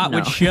No, you lot no.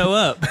 would show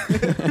up.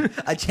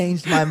 I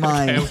changed my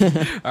mind.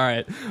 All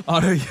right.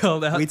 Otto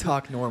yelled out We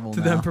talk normal to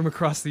now. them from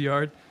across the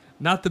yard.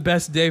 Not the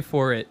best day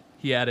for it,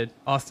 he added.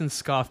 Austin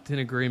scoffed in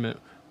agreement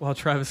while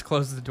Travis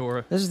closed the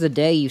door. This is the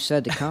day you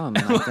said to come,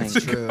 I think.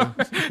 It's true.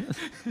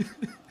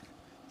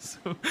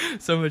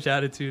 So much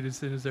attitude as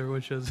soon as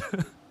everyone shows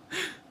up.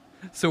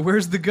 So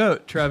where's the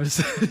goat? Travis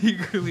said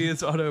eagerly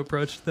as Otto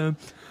approached them.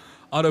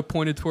 Otto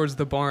pointed towards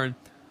the barn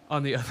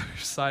on the other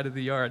side of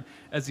the yard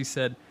as he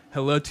said,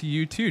 "Hello to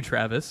you too,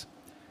 Travis."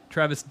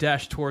 Travis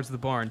dashed towards the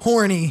barn,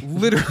 Horny.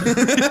 literally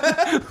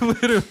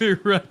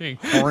running.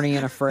 Horny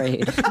and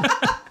Afraid.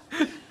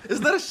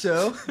 Isn't that a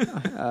show?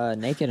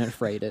 Naked and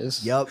Afraid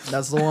is. Yup,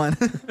 that's the one.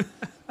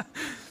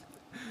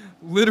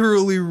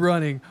 Literally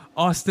running.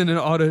 Austin and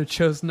Otto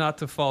chose not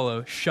to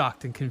follow,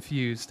 shocked and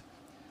confused.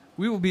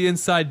 "We will be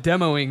inside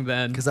demoing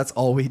then," Because that's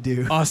all we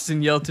do.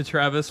 Austin yelled to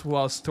Travis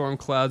while storm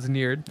clouds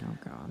neared. Oh,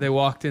 God. They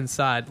walked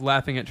inside,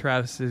 laughing at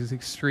Travis's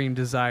extreme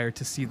desire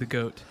to see the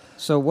goat.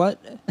 So what?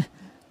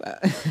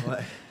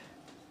 What?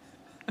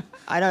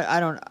 I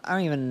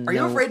don't even Are you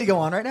know. afraid to go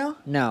on right now?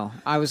 No.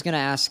 I was going to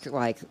ask,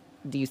 like,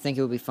 do you think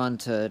it would be fun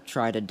to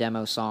try to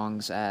demo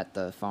songs at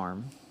the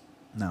farm?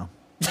 No.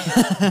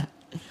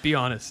 Be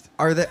honest.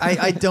 Are they?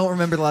 I don't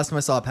remember the last time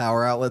I saw a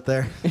power outlet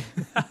there.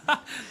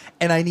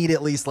 And I need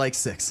at least like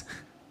 6.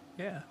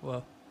 Yeah,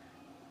 well,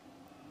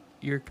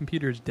 your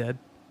computer's dead.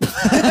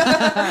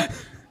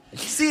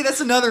 See,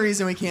 that's another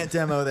reason we can't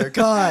demo there.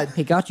 God.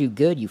 He got you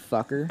good, you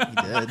fucker. He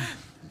did.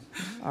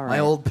 All right. My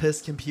old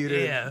pissed computer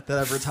Yeah. that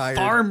I've retired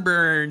Farm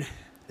burn.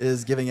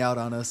 is giving out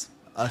on us.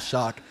 A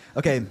shock.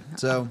 Okay,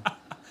 so.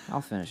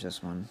 I'll finish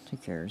this one. Who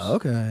cares?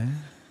 Okay.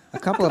 A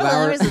couple of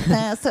hours.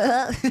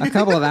 A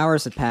couple of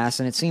hours had passed,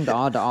 and it seemed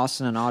odd to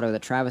Austin and Otto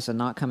that Travis had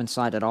not come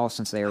inside at all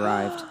since they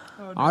arrived.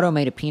 Otto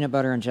made a peanut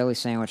butter and jelly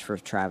sandwich for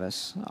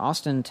Travis.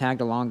 Austin tagged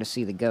along to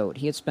see the goat.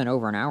 He had spent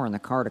over an hour in the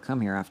car to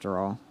come here after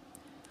all.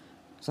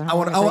 I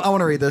want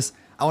to read this.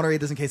 I want to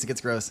read this in case it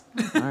gets gross.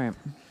 All right.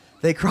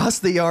 They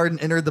crossed the yard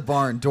and entered the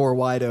barn, door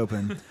wide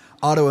open.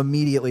 Otto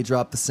immediately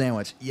dropped the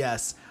sandwich.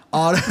 Yes.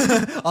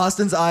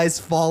 Austin's eyes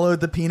followed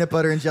the peanut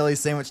butter and jelly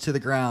sandwich to the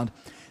ground,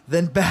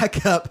 then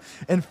back up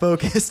and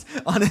focused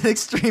on an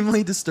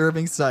extremely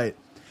disturbing sight.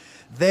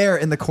 There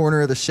in the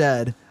corner of the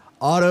shed,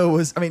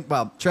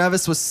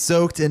 Travis was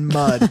soaked in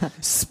mud,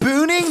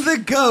 spooning the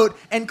goat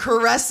and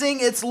caressing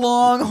its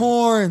long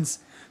horns.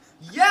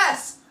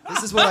 Yes!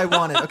 This is what I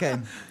wanted. Okay.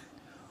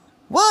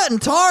 What in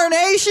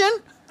tarnation?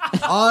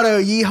 Otto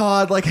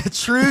yeehawed like a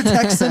true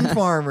Texan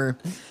farmer.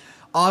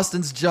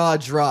 Austin's jaw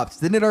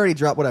dropped. Didn't it already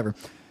drop? Whatever.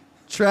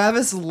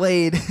 Travis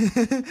laid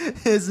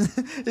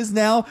his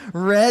now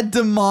red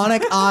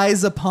demonic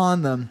eyes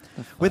upon them.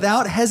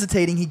 Without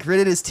hesitating, he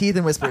gritted his teeth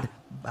and whispered,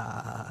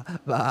 "Bah,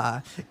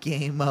 bah,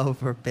 game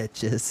over,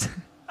 bitches."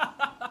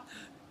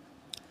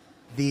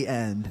 The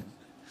end.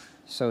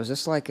 So is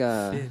this like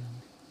a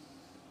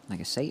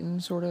Satan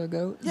sort of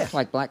goat? Yeah.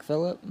 Like Black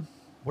Phillip?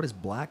 What is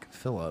Black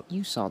Phillip?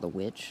 You saw The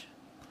Witch.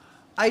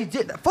 I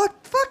did.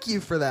 Fuck you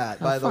for that,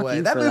 by the fuck way.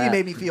 you That for movie that.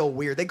 made me feel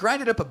weird. They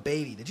grinded up a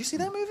baby. Did you see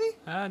that movie?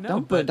 No,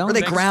 Don't but put- Or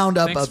they ground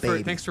up thanks a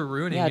baby. Thanks for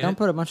ruining Yeah, it. don't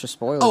put a bunch of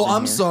spoilers Oh, in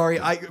I'm here. sorry.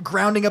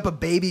 Grounding up a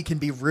baby can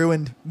be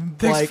ruined.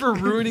 Thanks for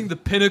ruining the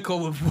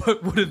pinnacle of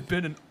what would have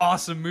been an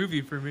awesome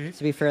movie for me.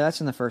 To be fair, that's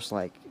in the first,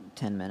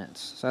 10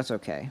 minutes, so that's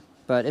okay.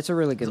 But it's a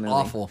really good It's movie.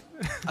 awful.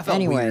 I felt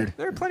Anyway. weird.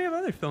 There are plenty of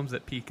other films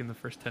that peak in the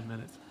first 10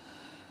 minutes.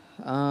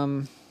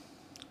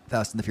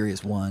 Fast and the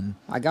Furious 1.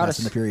 I gotta Fast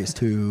and the s- Furious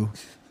 2.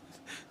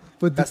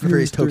 Fast and the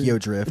Furious Tokyo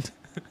Drift.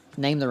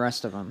 Name the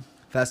rest of them.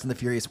 Fast and the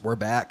Furious, we're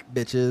back,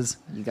 bitches.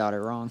 You got it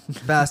wrong.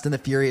 Fast and the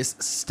Furious,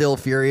 still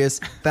furious.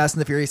 Fast and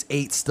the Furious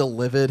 8, still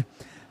livid.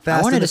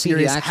 Fast wanted and the to see if you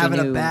Furious, actually having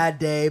a knew- bad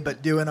day,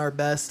 but doing our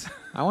best.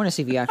 I want to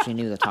see if you actually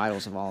knew the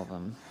titles of all of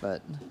them,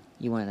 but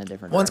you went in a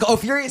different One's direction. called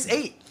Furious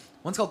 8.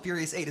 One's called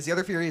Furious 8. Is the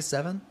other Furious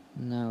 7?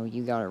 No,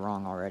 you got it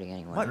wrong already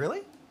anyway. What,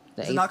 really?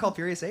 The Is it eighth- not called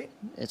Furious 8?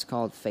 It's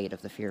called Fate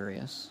of the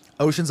Furious.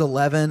 Ocean's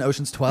 11,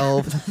 Ocean's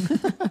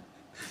 12.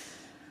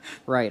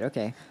 Right,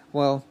 okay.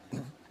 Well,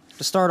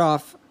 to start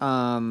off,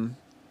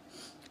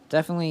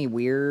 definitely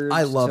weird.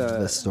 I loved to,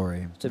 this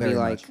story. To very be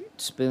much.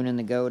 spooning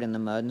the goat in the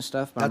mud and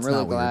stuff, but That's I'm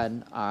really not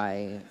weird. glad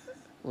I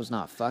was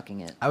not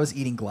fucking it. I was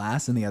eating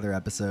glass in the other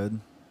episode,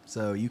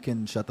 so you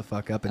can shut the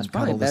fuck up and That's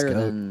probably cuddle this better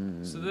goat.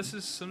 than. So this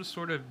is some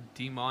sort of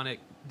demonic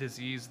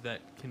disease that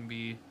can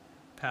be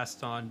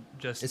passed on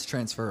It's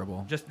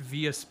transferable. just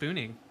via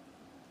spooning.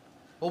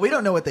 Well, we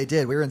don't know what they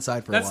did. We were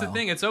inside for a That's while. the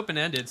thing. It's open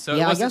ended, so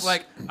Yeah, it I wasn't guess-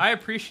 like I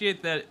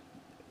appreciate that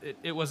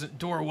it wasn't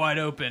door wide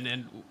open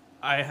and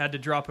I had to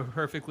drop a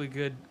perfectly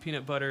good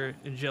peanut butter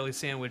and jelly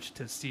sandwich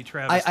to see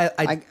Travis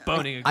I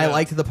boning a goat. I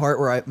liked the part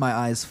where my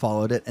eyes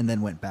followed it and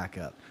then went back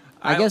up.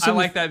 I guess I it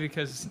was- like that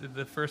because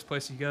the first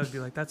place you go would be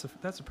like, that's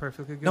a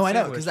perfectly good No, I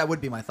know, sandwich. because that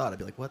would be my thought. I'd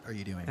be like, what are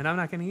you doing? And I'm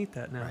not going to eat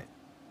that now. Right.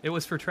 It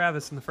was for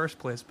Travis in the first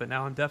place, but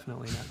now I'm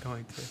definitely not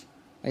going to.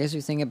 I guess if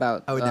you think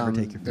about I would never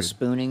take your the food.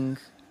 spooning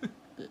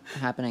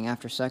happening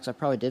after sex, I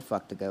probably did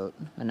fuck the goat,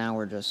 and now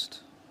we're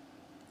just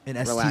An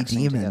ST relaxing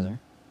demon. together.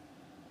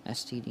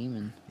 ST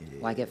demon,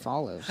 like it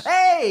follows.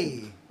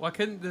 Hey! Why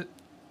couldn't the...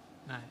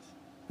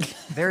 Nice.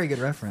 Very good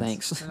reference.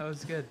 Thanks. That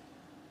was good.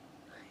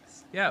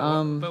 Yeah,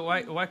 but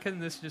why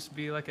couldn't this just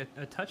be like a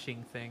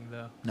touching thing,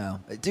 though?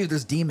 No. Dude,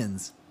 there's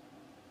demons.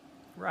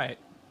 Right.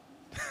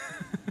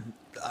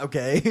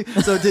 Okay.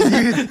 So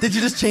did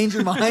you just change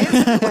your mind?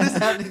 What is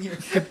happening here?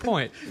 Good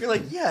point. You're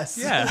like, yes.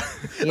 Yeah.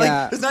 Yeah.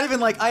 Like, it's not even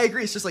like, I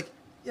agree. It's just like,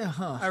 yeah,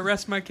 huh. I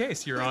rest my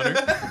case, Your Honor.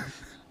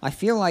 I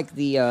feel like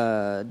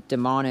the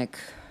demonic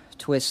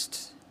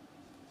twist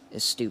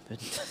is stupid.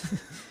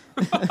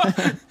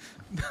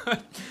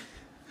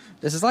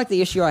 This is like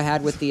the issue I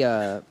had with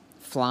the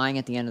flying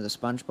at the end of the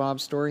SpongeBob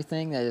story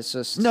thing. That it's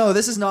just No,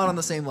 this is not on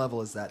the same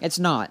level as that. it's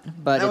not,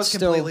 but that it's was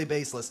still. completely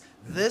baseless.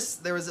 This,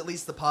 there was at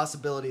least the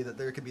possibility that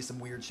there could be some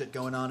weird shit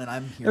going on, and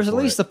I'm here There's at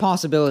for least it. the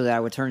possibility that I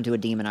would turn into a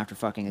demon after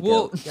fucking a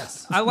Well, goat.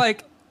 Yes. I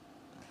like...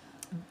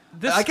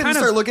 This I can kind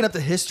start of, looking up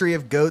the history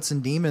of goats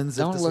and demons.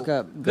 if Don't this look will-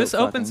 up. Goat This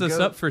opens fucking. us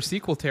Goat up for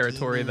sequel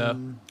territory, though.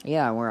 demon.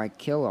 Yeah, where I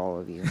kill all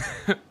of you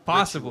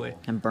Possibly.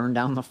 and burn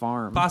down the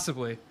farm.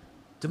 Possibly.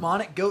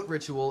 Demonic goat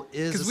ritual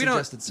is a 'Cause we don't-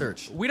 suggested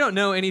search. We don't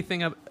know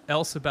anything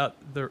else about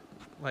the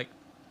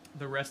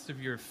rest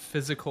of your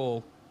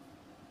physical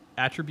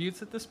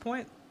attributes at this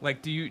point.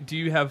 Like, do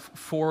you have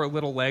 4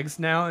 little legs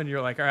now, and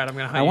you're like, all right, I'm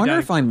gonna hide I you wonder down.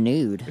 if I'm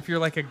nude. If you're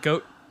like a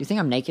goat, You think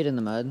I'm naked in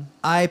the mud?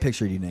 I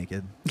pictured you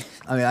naked.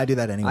 I mean, I do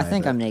that anyway. I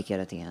think but- I'm naked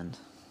at the end.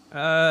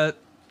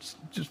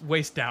 just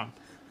waist down.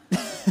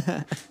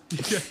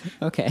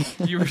 Okay.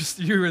 You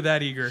were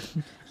that eager.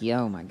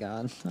 Yo, my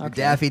God. You're Okay.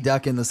 Daffy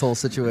Duck in this whole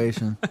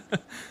situation.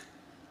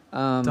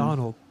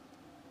 Donald.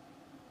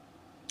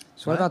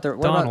 So what about the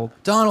Donald.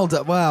 Donald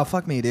Duck. Wow,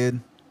 fuck me,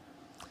 dude.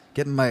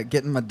 Getting my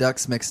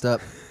ducks mixed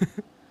up.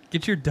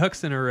 Get your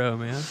ducks in a row,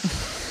 man.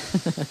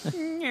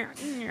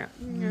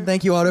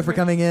 Thank you, Otto, for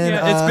coming in.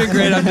 Yeah, it's been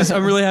great.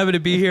 I'm really happy to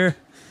be here.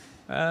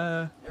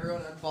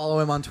 Everyone follow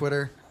him on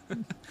Twitter.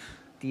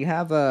 Do you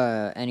have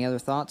any other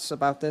thoughts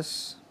about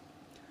this?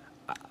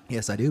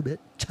 Yes, I do, bitch.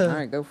 All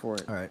right, go for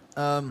it. All right.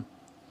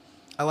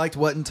 I liked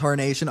what in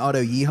Tarnation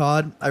Otto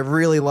Yeehawed.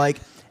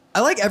 I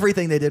like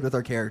everything they did with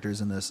our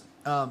characters in this.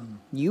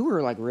 You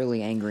were like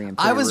really angry and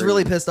I was pretty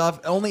really rude. pissed off.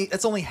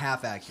 It's only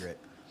half accurate.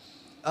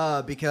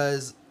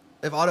 Because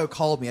if Otto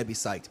called me, I'd be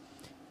psyched.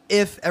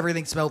 If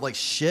everything smelled like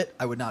shit,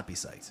 I would not be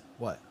psyched.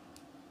 What?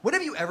 When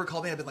have you ever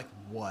called me and I've been like,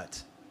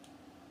 what?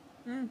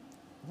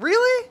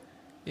 Really?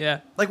 Yeah.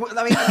 Like,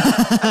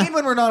 I mean,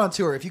 when we're not on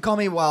tour. If you call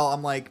me while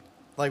I'm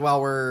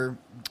while we're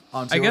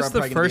on tour, I guess I'm the probably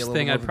gonna be a first little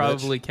thing more I'd of a bitch.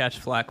 probably catch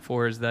flack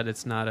for is that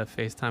it's not a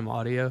FaceTime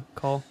audio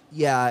call.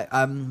 Yeah,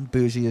 I'm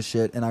bougie as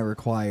shit, and I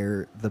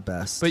require the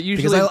best. But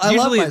usually, because I love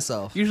usually,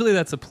 myself. Usually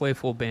that's a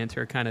playful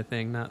banter kind of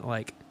thing, not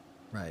like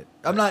Right.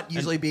 I'm not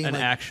usually being an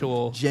like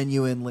actual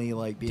genuinely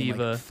like being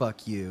diva. like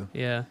fuck you.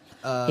 Yeah.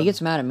 He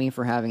gets mad at me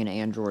for having an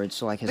Android,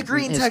 so like his The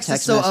green his text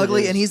is so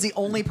ugly, messages, and he's the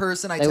only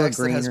person I they look text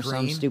that green has or some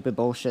green. stupid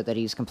bullshit that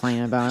he's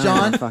complaining about. John,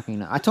 I don't fucking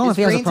know. I told him is if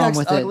he has a green problem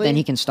text with it, ugly? then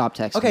he can stop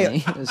texting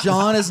Okay, me.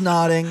 John is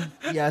nodding.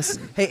 Yes.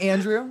 Hey,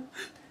 Andrew,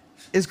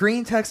 is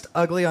green text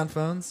ugly on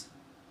phones?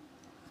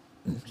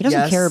 He doesn't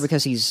Yes. care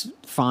because he's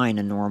fine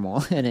and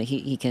normal, and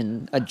he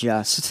can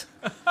adjust.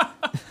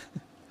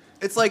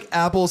 It's like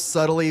Apple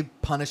subtly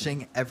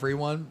punishing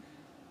everyone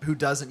who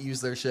doesn't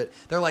use their shit.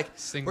 They're like,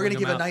 Singling we're gonna them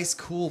give a out. nice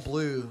cool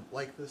blue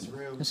like this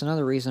room. That's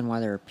another reason why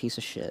they're a piece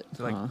of shit.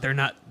 So like they're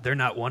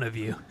not one of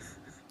you.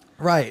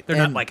 Right. They're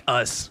not and like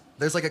us.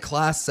 there's like a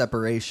class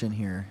separation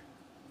here,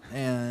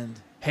 and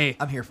Hey,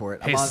 I'm here for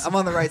it. Hey, I'm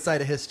on the right side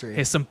of history.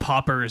 hey, some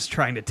pauper is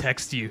trying to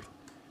text you.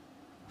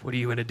 What are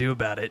you gonna do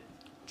about it?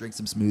 Drink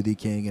some Smoothie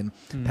King and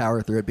Hmm.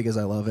 power through it because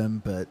I love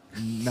him, but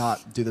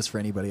not do this for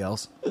anybody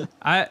else.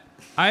 I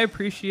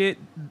appreciate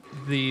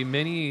the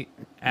many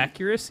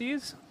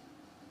accuracies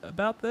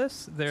about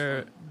this.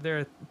 There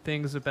are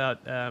things about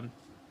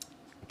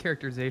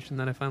characterization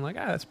that I find like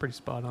that's pretty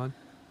spot on.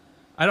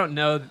 I don't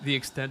know the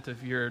extent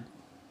of your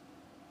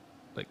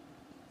like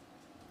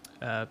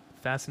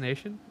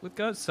fascination with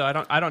goats, so I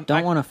don't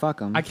want to fuck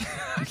them. I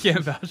can't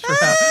vouch for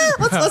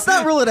how. Let's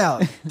not rule it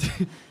out.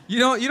 You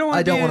don't want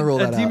I to don't be wanna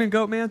rule a that demon out.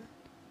 goat man.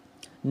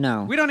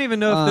 No, We don't even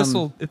know if this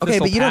will. Okay,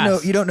 but you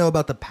don't know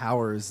about the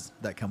powers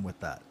that come with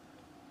that.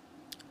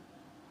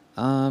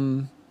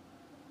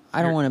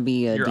 I don't want to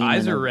be a Your demon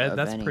eyes are of- red. of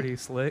That's any. pretty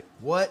slick.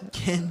 What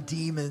can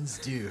demons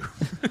do?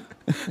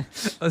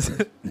 Let's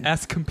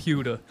ask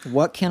computer.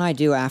 What can I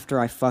do after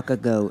I fuck a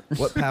goat?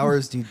 What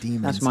powers do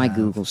demons That's my have?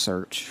 Google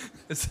search.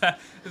 Is that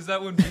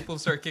when people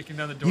start kicking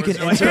down the doors? can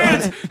They're like,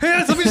 enter-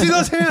 hands! Let me see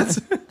those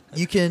hands!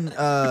 You can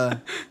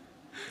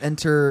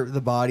enter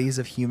the bodies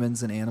of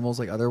humans and animals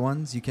like other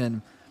ones. You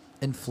can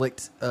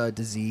inflict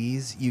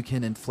disease. You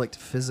can inflict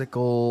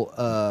physical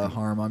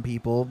harm on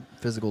people,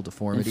 physical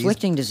deformities.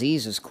 Inflicting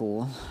disease is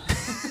cool.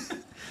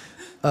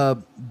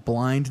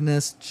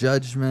 Blindness,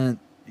 judgment.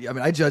 I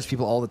mean, I judge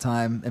people all the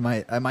time, and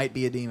I might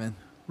be a demon.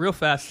 Real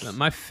fast,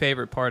 my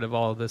favorite part of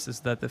all of this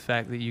is that the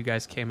fact that you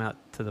guys came out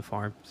to the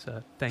farm.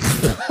 So thank you.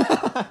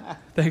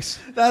 Thanks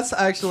That's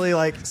actually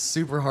like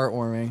super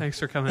heartwarming. thanks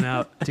for coming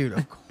out. Dude,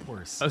 of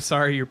course. I'm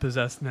sorry you're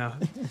possessed now.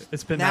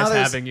 It's been now nice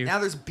there's having you. now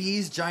there's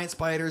bees, giant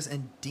spiders,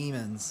 and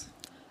demons.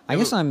 I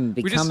guess I'm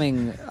we just-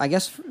 becoming. I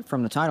guess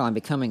from the title, I'm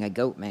becoming a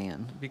goat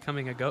man.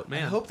 Becoming a goat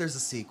man. I hope there's a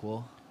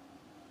sequel.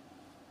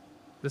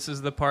 This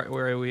is the part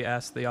where we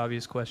ask the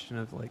obvious question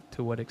of like,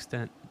 to what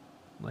extent,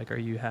 like, are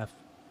you half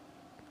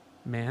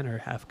man or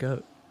half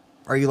goat?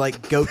 Are you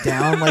like goat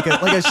down like a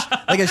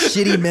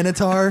shitty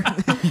minotaur?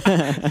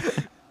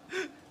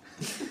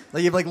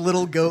 Like you have like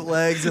little goat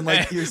legs and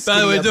like your. By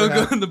the way, skinny don't upper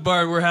go half. in the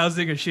bar. We're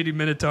housing a shitty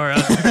minotaur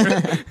out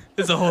there.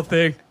 It's a whole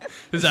thing.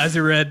 His eyes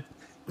are red.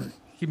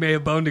 He may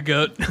have boned a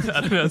goat.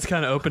 I don't know. It's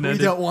kind of open We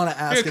ended. don't want to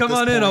ask. Here, at come this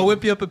on in. I'll point.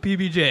 whip you up a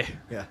PBJ.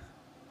 Yeah.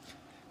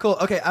 Cool.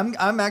 Okay,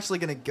 I'm actually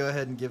gonna go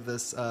ahead and give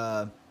this.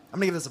 I'm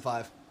gonna give this a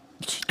 5.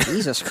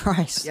 Jesus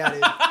Christ! Yeah,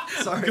 dude.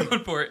 Sorry.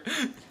 Going for it.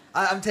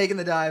 I'm taking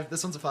the dive.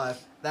 This one's a 5.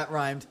 That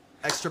rhymed.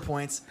 Extra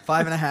points.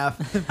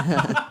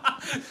 5.5.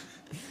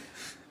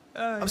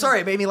 I'm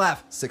sorry. It made me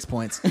laugh. 6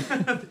 points.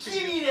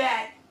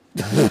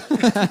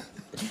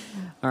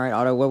 All right,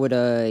 Otto. What would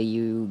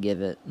you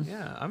give it?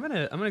 Yeah, I'm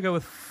gonna go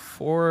with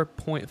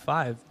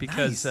 4.5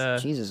 because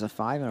Nice. Jesus, a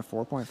 5 and a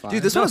 4.5.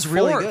 Dude, this one was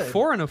really good.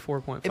 4 and a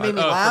 4.5. It made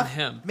me From laugh.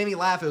 him. It made me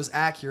laugh. It was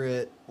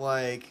accurate.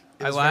 Like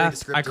it I was very laughed. I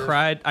descriptive.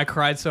 cried. I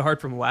cried so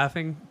hard from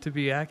laughing to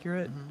be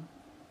accurate.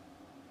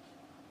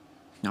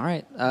 All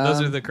right.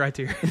 Those are the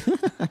criteria.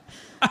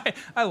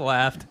 I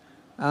laughed.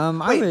 I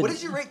Wait, would, what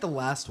did you rate the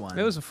last one?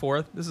 It was a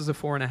 4. This is a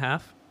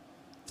 4.5.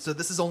 So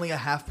this is only a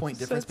half point So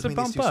difference it's a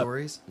between these bump two up.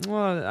 stories.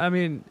 Well, I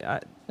mean,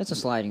 It's a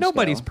sliding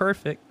nobody's scale.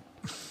 perfect.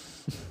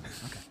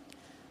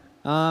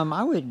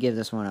 I would give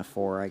this one a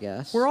 4, I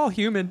guess. We're all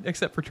human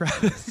except for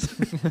Travis.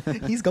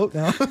 He's goat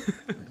now.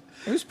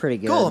 It was pretty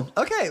good. Cool.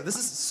 Okay, this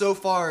is so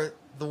far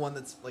the one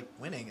that's like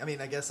winning. I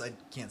mean, I guess I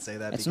can't say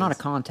that. It's not a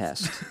because-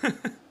 contest.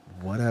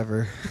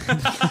 Whatever.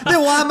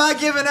 Then why am I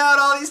giving out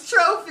all these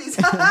trophies?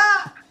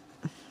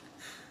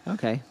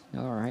 Okay,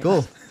 all right.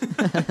 Cool.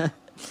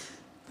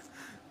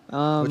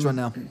 Which one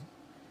now?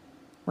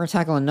 We're gonna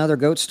tackle another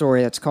goat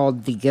story that's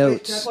called The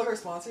Goats. plug our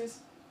sponsors?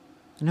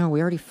 No,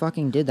 we already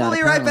fucking did that. We'll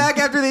be right apparently. back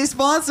after these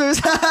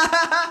sponsors.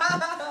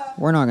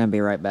 We're not gonna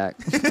be right back.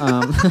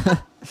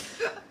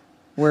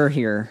 We're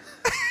here.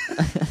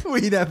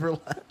 We never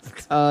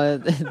left.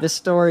 This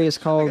story is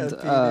called.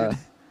 gotta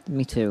pee,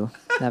 Me too.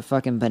 That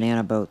fucking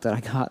banana boat that I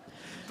got.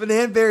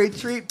 Bananaberry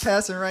treat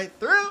passing right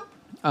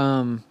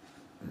through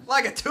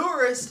like a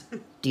tourist.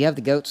 Do you have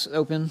the goats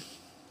open?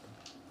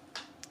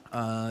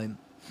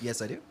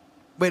 Yes, I do.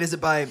 Wait, is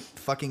it by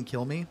fucking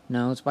Kill Me?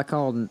 No, it's by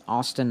called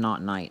Austin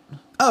Not Night.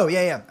 Oh,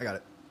 yeah, I got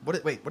it.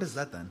 Wait, what is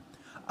that then?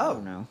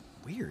 Oh no.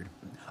 Weird.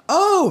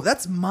 Oh,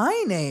 that's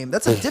my name.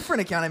 That's a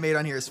different account I made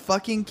on here. Is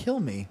fucking Kill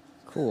Me.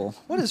 Cool.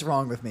 What is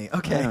wrong with me?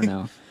 Okay. I don't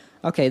know.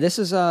 Okay, this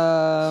is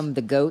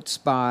The Goats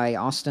by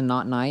Austin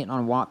Not Night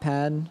on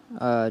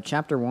Wattpad.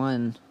 Chapter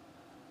 1.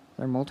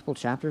 There are multiple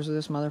chapters of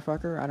this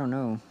motherfucker? I don't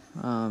know.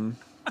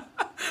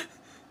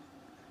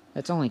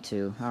 It's only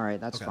 2. All right,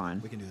 that's Okay,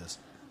 fine. we can do this.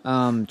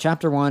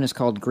 Chapter 1 is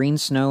called Green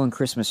Snow and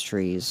Christmas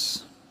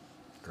Trees.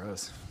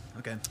 Gross.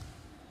 Okay.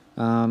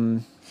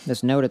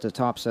 This note at the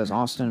top says,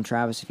 Austin and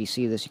Travis, if you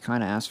see this, you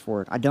kind of asked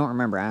for it. I don't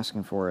remember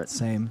asking for it.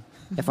 Same.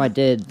 If I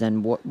did,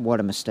 then what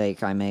a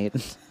mistake I made.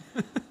 He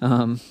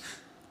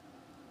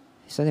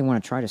said they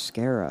want to try to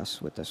scare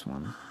us with this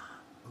one.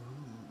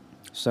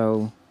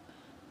 So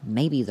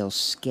maybe they'll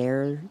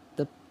scare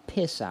the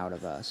piss out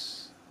of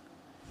us.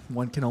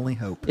 One can only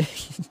hope.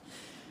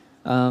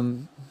 Yeah,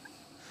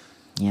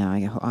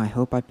 I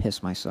hope I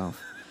piss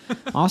myself.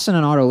 Austin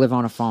and Otto live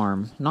on a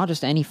farm. Not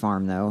just any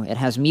farm, though. It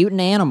has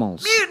mutant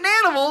animals. Mutant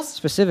animals!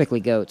 Specifically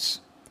goats.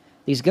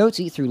 These goats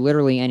eat through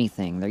literally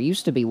anything. There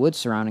used to be woods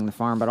surrounding the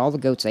farm, but all the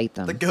goats ate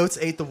them. The goats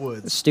ate the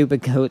woods.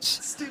 Stupid goats.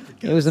 Stupid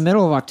goats. It was the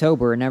middle of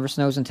October. It never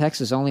snows in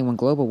Texas only when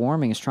global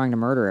warming is trying to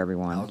murder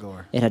everyone. Al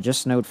Gore. It had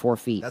just snowed 4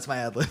 feet. That's my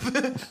ad lib.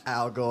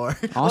 Al Gore. I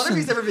wonder Awesome. if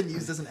he's ever been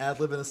used as an ad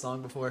lib in a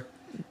song before.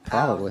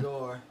 Probably. Al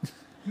Gore.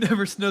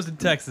 Never snows in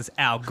Texas.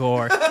 Al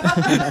Gore.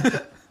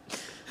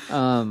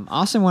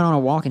 Austin went on a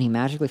walk and he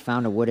magically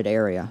found a wooded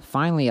area.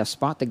 Finally, a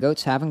spot the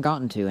goats haven't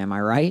gotten to, am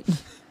I right?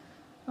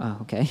 Oh,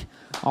 okay.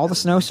 All the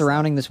snow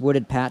surrounding this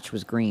wooded patch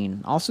was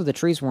green. Also, the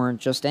trees weren't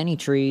just any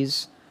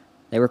trees.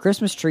 They were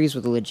Christmas trees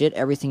with legit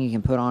everything you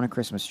can put on a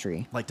Christmas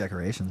tree. Like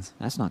decorations.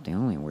 That's not the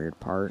only weird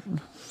part.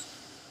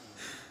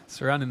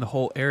 Surrounding the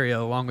whole area,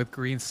 along with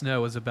green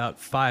snow, was about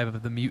 5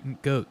 of the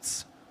mutant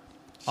goats.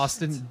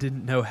 Austin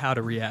didn't know how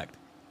to react.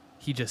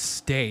 He just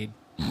stayed.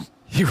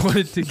 He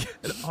wanted to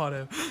get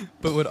Otto,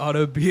 but would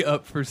Otto be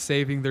up for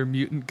saving their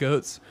mutant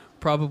goats?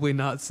 Probably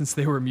not, since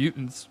they were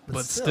mutants,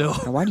 but still.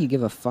 Now, why do you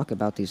give a fuck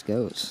about these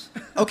goats?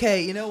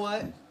 Okay, you know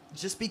what?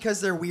 Just because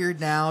they're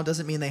weird now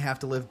doesn't mean they have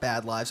to live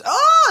bad lives.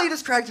 Oh, you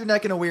just cracked your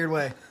neck in a weird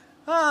way.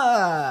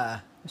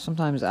 Ah.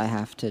 Sometimes I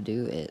have to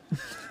do it.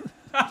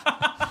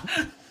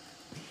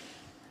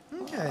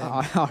 Okay.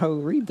 I'll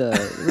read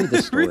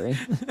the story.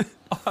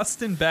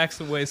 Austin backs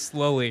away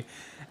slowly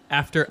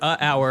after an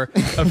hour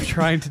of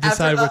trying to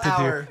decide After what to a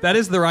hour. do. That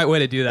is the right way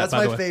to do that, That's by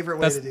my the way. favorite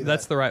way that's, to do that.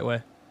 That's the right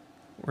way.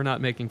 We're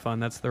not making fun.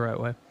 That's the right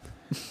way.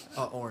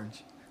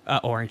 Orange.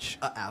 Orange.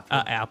 Apple.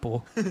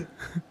 Apple.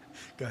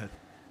 Go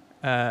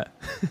ahead.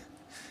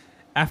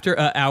 After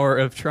an hour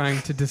of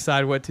trying to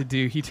decide what to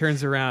do, he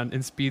turns around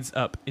and speeds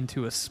up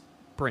into a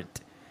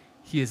sprint.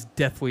 He is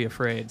deathly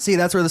afraid. See,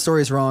 that's where the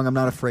story's wrong. I'm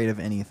not afraid of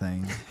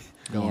anything.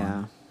 Go Yeah.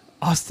 on.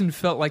 Austin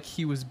felt like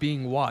he was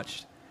being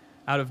watched.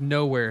 Out of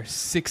nowhere,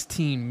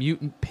 16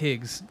 mutant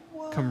pigs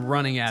come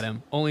running at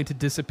him, only to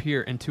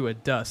disappear into a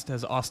dust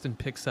as Austin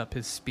picks up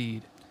his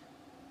speed.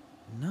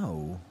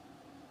 No.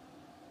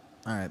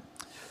 All right.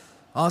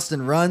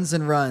 Austin runs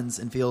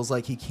and feels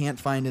like he can't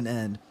find an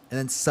end, and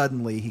then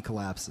suddenly he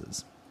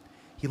collapses.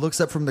 He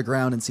looks up from the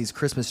ground and sees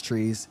Christmas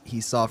trees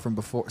he saw from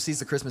before. Sees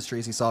the Christmas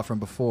trees he saw from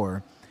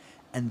before,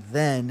 and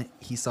then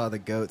he saw the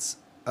goats,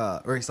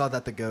 or he saw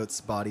that the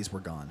goats' bodies were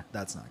gone.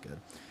 That's not good.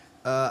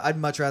 I'd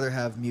much rather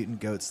have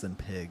mutant goats than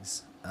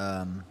pigs.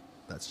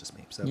 That's just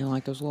me. So You don't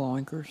like those little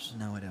oinkers?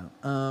 no, I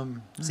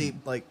don't. See,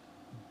 like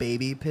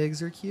baby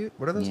pigs are cute.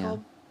 What are those Yeah.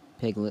 called?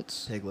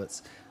 Piglets.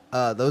 Piglets.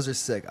 Those are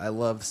sick. I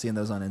love seeing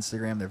those on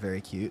Instagram. They're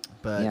very cute.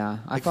 But Yeah,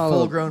 I like follow-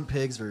 full-grown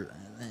pigs are.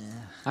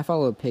 I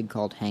follow a pig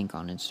called Hank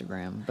on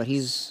Instagram, but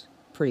he's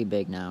pretty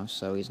big now,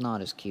 so he's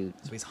not as cute.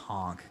 So he's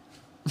honk.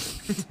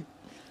 He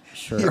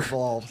Sure.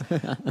 evolved.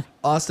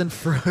 Austin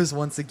froze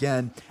once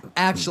again,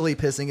 actually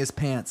pissing his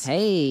pants.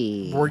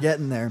 Hey, We're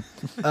getting there.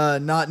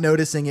 Not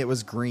noticing it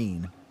was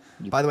green.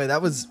 By the way,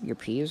 that was your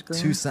pee is green.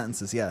 2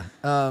 sentences. Yeah.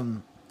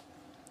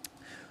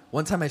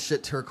 One time I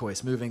shit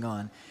turquoise. Moving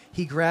on.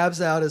 He grabs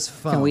out his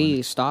phone. Can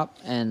we stop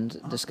and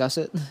discuss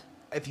it?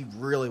 If you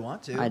really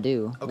want to. I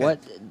do. Okay. What?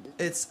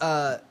 It's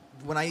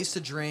when I used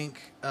to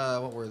drink.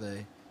 What were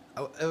they?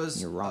 It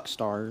was Your rock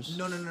stars.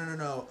 No. Your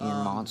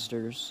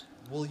monsters.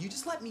 Will you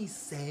just let me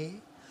say?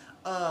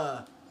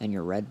 And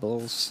your Red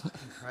Bulls.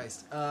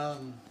 Christ.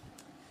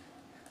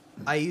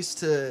 I used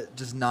to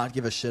just not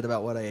give a shit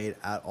about what I ate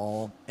at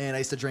all, and I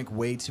used to drink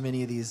way too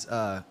many of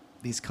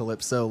these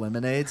Calypso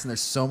lemonades, and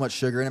there's so much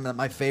sugar in them.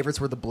 My favorites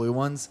were the blue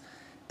ones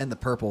and the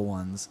purple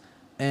ones,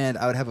 and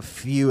I would have a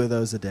few of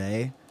those a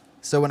day.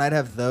 So when I'd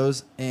have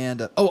those,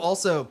 and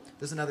also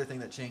there's another thing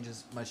that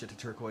changes my shit to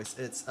turquoise.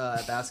 It's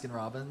Baskin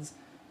Robbins.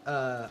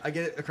 I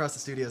get it across the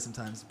studio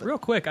sometimes. But Real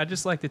quick, I'd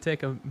just like to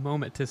take a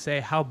moment to say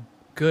how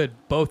good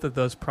both of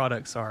those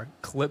products are,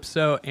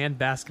 Calypso and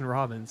Baskin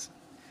Robbins.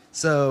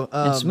 So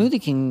and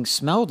Smoothie King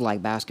smelled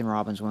like Baskin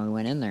Robbins when we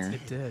went in there.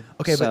 It did.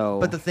 okay, so-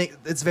 but the thing,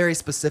 it's very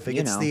specific.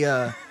 You It's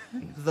know.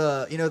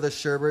 the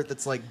sherbet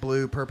that's like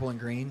blue, purple, and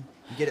green.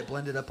 You get it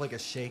blended up like a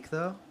shake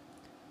though,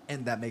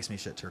 and that makes me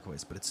shit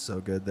turquoise. But it's so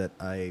good that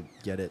I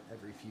get it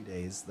every few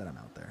days that I'm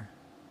out there.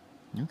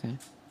 Okay.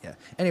 Yeah.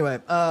 Anyway,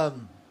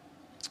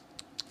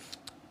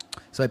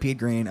 so I peed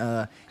green.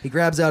 He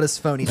grabs out his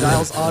phone. He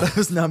dials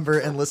Otto's number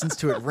and listens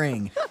to it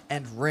ring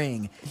and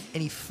ring.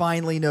 And he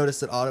finally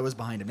noticed that Otto was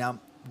behind him. Now,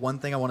 one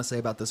thing I want to say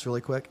about this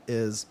really quick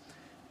is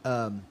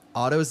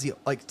Otto is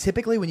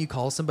typically when you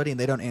call somebody and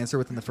they don't answer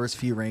within the first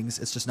few rings,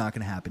 it's just not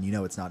going to happen. You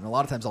know it's not. And a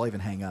lot of times I'll even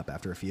hang up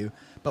after a few.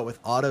 But with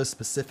Otto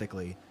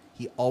specifically,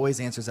 he always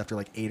answers after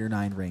like 8 or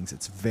 9 rings.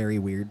 It's very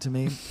weird to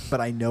me. But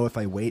I know if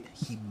I wait,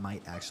 he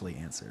might actually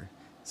answer.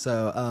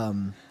 So,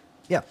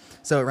 yeah.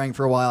 So it rang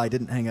for a while. I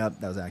didn't hang up.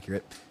 That was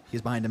accurate. He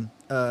was behind him.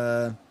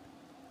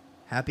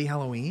 Happy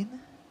Halloween?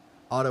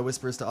 Otto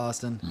whispers to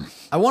Austin,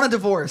 I want a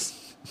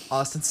divorce.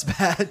 Austin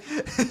spat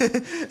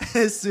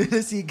as soon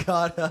as he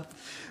got up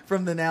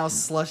from the now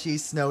slushy,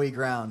 snowy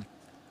ground.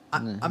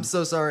 I'm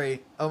so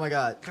sorry. Oh, my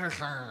God.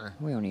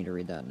 We don't need to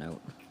read that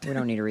note. We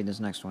don't need to read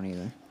this next one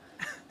either.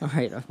 All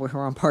right,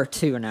 we're on part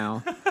 2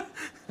 now.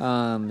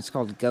 It's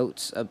called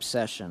Goat's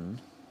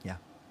Obsession. Yeah.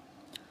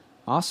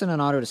 Austin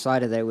and Otto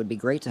decided that it would be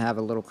great to have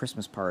a little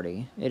Christmas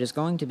party. It is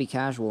going to be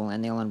casual,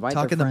 and they'll invite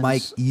Talk in their the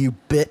mic, friends you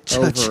bitch.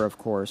 over, of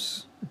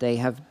course. They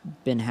have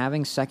been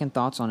having second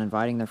thoughts on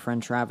inviting their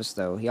friend Travis,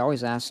 though. He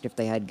always asked if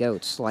they had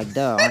goats. Like,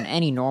 duh, on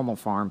any normal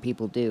farm,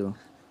 people do.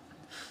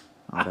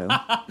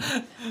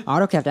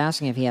 Otto kept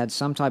asking if he had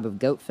some type of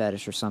goat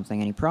fetish or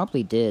something, and he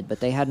probably did, but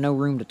they had no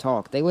room to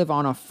talk. They live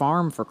on a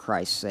farm, for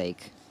Christ's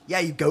sake. Yeah,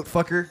 you goat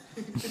fucker.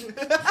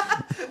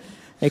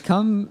 It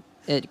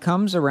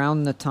comes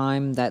around the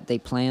time that they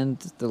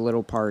planned the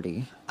little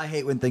party. I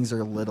hate when things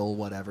are little,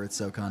 whatever. It's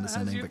so How's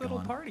condescending, your but go little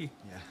on. party?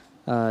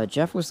 Yeah.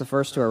 Jeff was the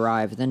first to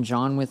arrive, then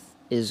John with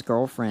his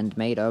girlfriend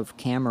made of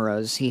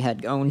cameras he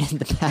had owned in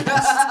the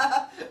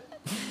past.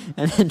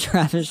 And then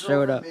Travis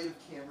showed up.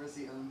 Cameras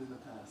he owned in the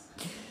past.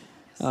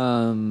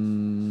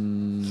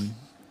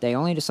 They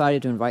only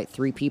decided to invite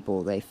 3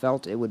 people. They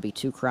felt it would be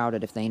too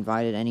crowded if they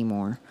invited any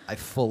more. I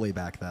fully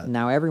back that.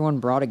 Now everyone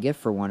brought a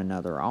gift for one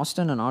another.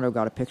 Austin and Otto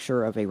got a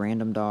picture of a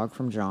random dog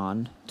from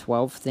John,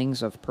 12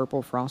 things of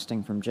purple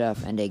frosting from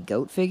Jeff, and a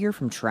goat figure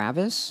from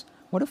Travis?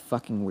 What a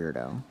fucking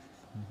weirdo.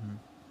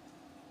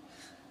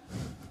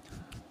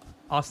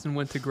 Austin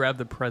went to grab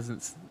the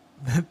presents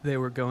that they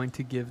were going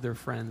to give their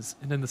friends,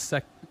 and in the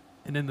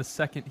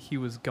second he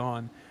was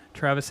gone,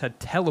 Travis had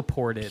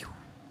teleported.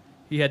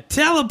 He had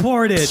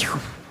teleported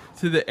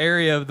to the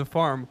area of the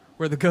farm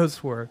where the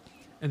goats were,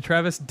 and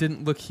Travis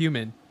didn't look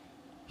human.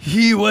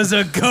 He was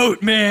a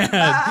goat man.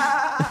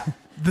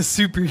 The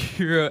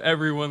superhero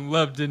everyone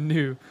loved and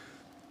knew.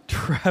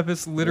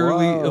 Travis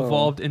literally Whoa.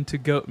 evolved into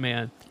Goat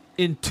Man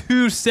in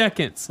 2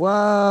 seconds.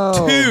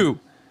 Whoa. 2.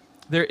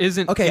 There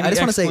isn't Okay, any I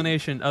just wanna say-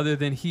 explanation other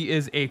than he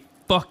is a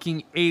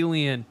fucking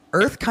alien.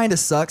 Earth kind of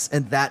sucks,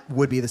 and that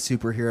would be the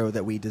superhero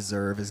that we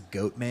deserve as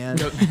Goat Man.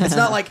 It's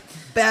not like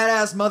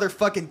badass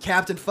motherfucking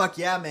Captain Fuck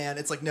Yeah Man.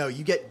 It's like, no,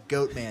 you get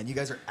Goat Man. You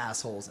guys are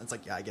assholes. And it's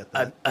like, yeah, I get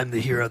that. I'm the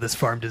hero this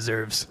farm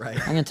deserves. Right.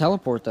 I can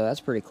teleport, though. That's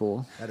pretty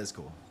cool. That is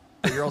cool.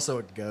 But you're also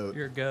a goat.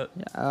 You're a goat.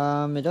 It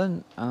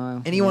doesn't...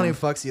 Anyone yeah.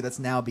 who fucks you, that's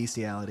now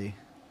bestiality.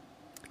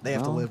 They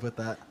have to Well. live with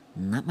that.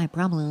 Not my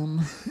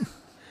problem.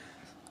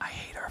 I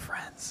hate our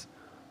friends.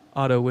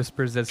 Otto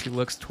whispers as he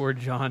looks toward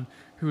John,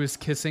 who is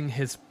kissing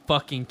his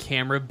fucking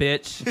camera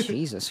bitch.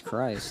 Jesus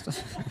Christ.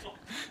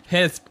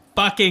 His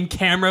fucking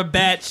camera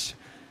bitch.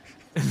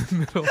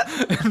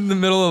 In the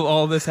middle of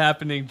all this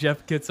happening,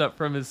 Jeff gets up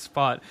from his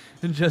spot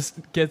and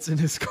just gets in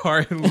his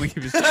car and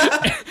leaves.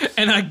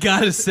 And I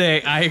gotta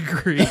say, I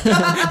agree.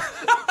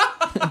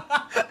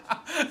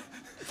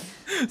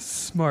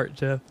 Smart,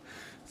 Jeff.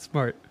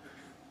 Smart.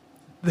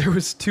 There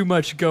was too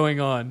much going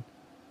on.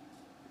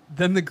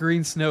 Then the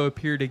green snow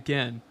appeared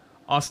again.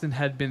 Austin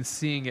had been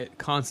seeing it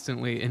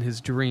constantly in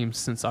his dreams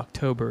since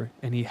October,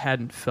 and he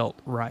hadn't felt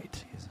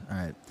right. All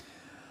right.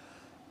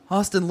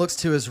 Austin looks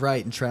to his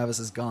right, and Travis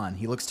is gone.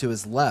 He looks to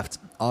his left.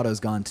 Otto's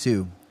gone,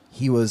 too.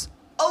 He was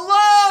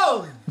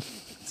alone!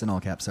 It's in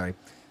all caps, sorry.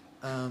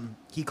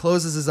 He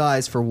closes his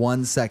eyes for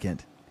 1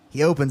 second.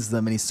 He opens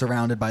them, and he's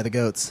surrounded by the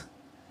goats.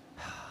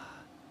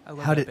 I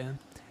love How that did- band.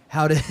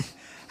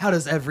 How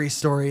does every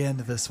story end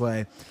this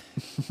way?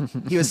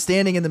 He was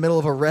standing in the middle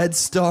of a red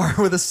star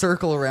with a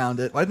circle around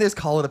it. Why didn't they just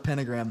call it a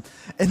pentagram?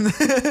 And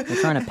They're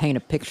trying to paint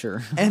a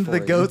picture. and for the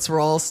you. goats were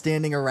all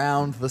standing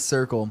around the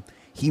circle.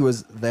 He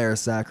was their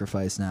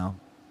sacrifice now.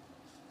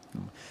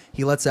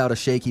 He lets out a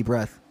shaky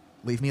breath.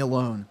 Leave me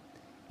alone,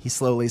 he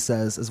slowly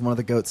says as one of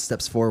the goats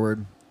steps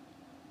forward.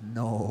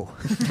 No.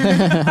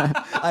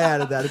 I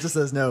added that. It just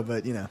says no,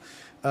 but you know.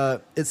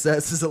 It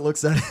says as it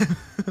looks at him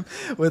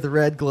with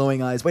red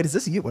glowing eyes. Wait, is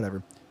this you?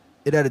 Whatever.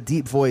 It had a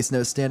deep voice,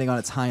 no, standing on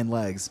its hind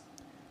legs.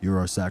 You're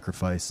our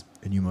sacrifice,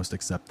 and you must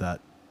accept that.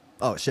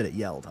 Oh, shit, it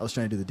yelled. I was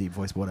trying to do the deep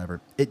voice, but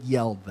whatever. It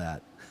yelled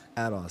that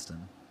at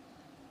Austin.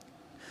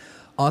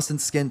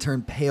 Austin's skin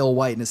turned pale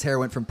white, and his hair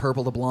went from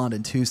purple to blonde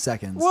in 2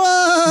 seconds.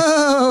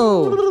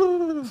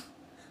 Whoa!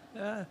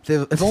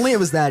 If only it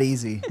was that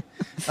easy.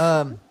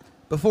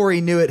 Before he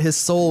knew it, his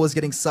soul was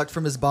getting sucked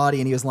from his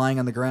body, and he was lying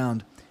on the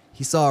ground.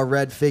 He saw a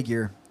red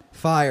figure.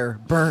 Fire,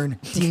 burn,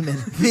 demon.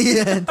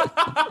 The end.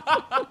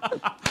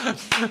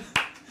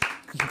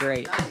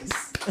 Great.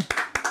 Nice.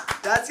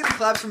 That's getting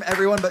claps from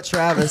everyone but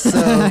Travis, so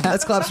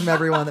that's claps from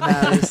everyone that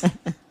matters.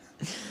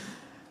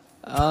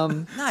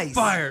 Nice.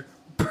 Fire,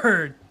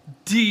 burn,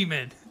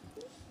 demon.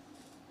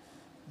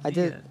 I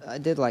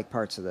did like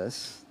parts of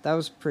this. That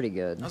was pretty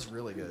good. That was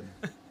really good.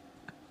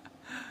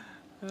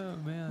 Oh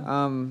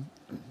man.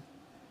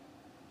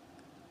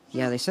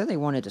 Yeah, they said they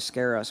wanted to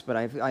scare us, but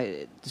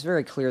it's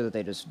very clear that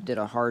they just did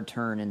a hard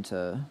turn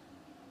into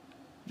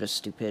just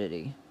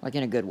stupidity, like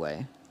in a good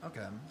way.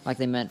 Okay. Like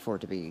they meant for it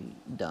to be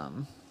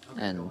dumb Okay,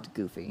 go and on.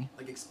 goofy.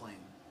 Like, explain.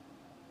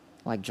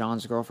 Like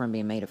John's girlfriend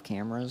being made of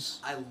cameras.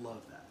 I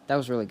love that. That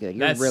was really good.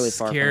 You're That really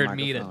far from the scared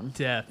me to microphone.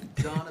 death.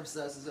 John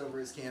obsesses over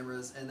his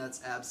cameras, and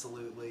that's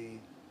absolutely...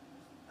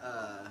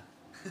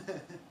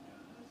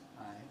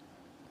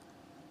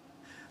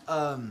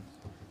 Hi.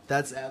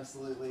 That's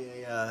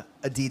absolutely a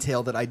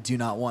detail that I do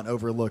not want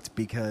overlooked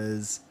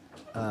because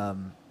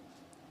John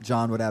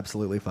would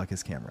absolutely fuck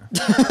his camera.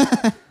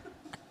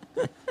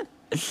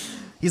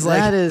 He's like,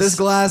 That is- this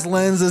glass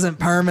lens isn't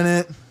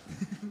permanent.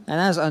 And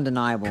that's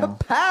undeniable.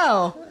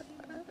 Pow!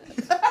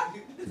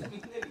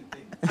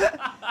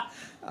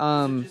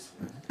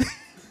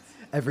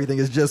 Everything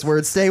is just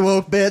words. Stay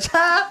woke, bitch.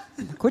 Ha!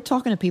 Quit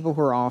talking to people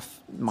who are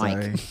off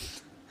mic.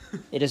 Sorry.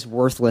 It is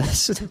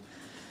worthless.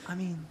 I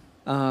mean,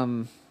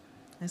 um,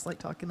 I just like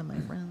talking to my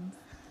friends.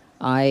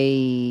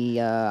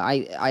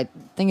 I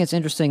think it's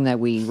interesting that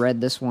we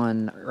read this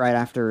one right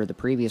after the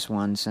previous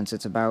one, since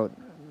it's about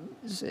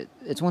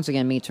it's once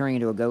again me turning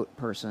into a goat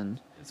person.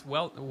 It's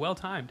well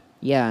timed.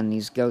 Yeah, and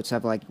these goats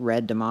have like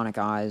red demonic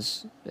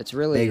eyes. It's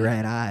really Big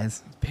red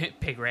eyes.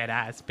 Big red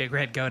eyes, big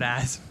red goat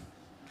eyes.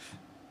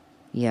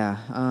 Yeah.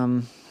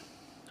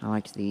 I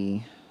liked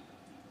the.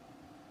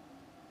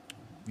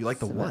 You like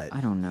the what?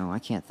 I don't know. I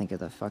can't think of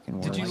the fucking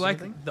word. Did you Like like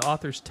anything? the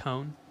author's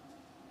tone?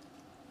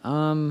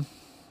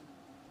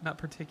 Not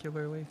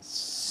particularly.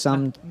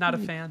 Some Not a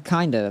fan.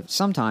 kind of.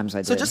 Sometimes I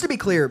did. So just to be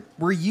clear,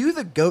 were you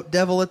the goat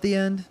devil at the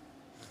end?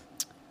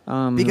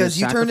 who Because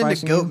was you turned into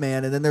sacrificing Goat you?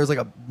 Man, and then there was like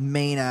a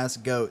main ass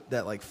goat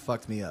that like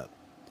fucked me up.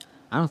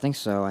 I don't think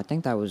so. I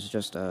think that was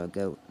just a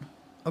goat.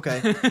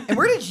 Okay. And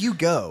where did you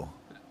go?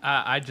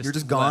 I just You're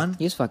just left. gone?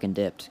 He was fucking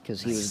dipped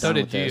because he was So done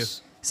did with you.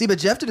 this. See, but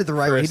Jeff did it the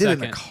right For way. a He did it in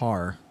a second.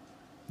 car.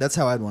 That's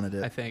how I'd want to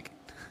do I it. think.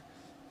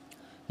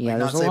 Yeah, Like,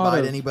 there's not a say lot bye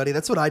of to anybody.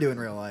 That's what I do in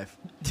real life.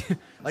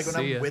 Like when See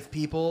I'm ya. with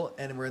people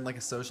and we're in like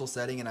a social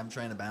setting and I'm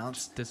trying to bounce,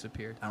 Just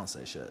disappeared. I don't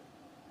say shit.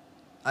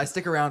 I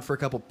stick around for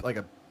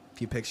a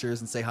few pictures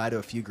and say hi to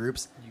a few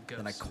groups, You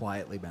then I ghost.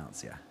 quietly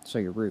bounce. Yeah. So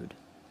you're rude.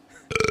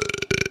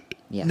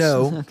 Yes.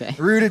 No. Okay.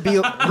 Rude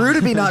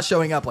would be not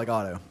showing up like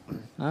Otto.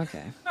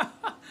 Okay.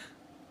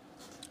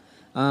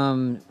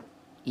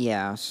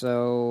 Yeah.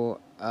 So.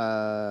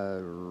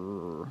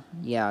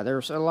 Yeah.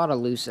 There's a lot of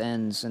loose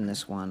ends in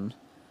this one.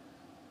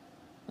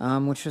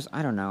 Which was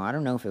I don't know. I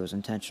don't know if it was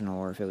intentional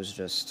or if it was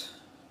just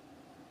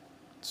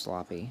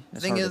sloppy.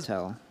 It's Thing hard is- to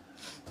tell.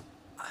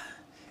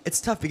 It's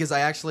tough because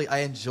I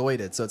enjoyed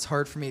it, so it's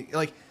hard for me.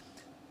 Like,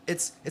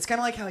 it's kind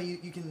of like how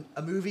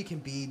a movie can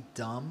be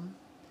dumb,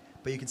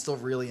 but you can still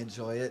really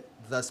enjoy it,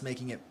 thus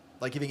making it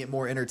like giving it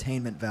more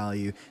entertainment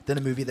value than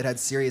a movie that had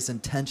serious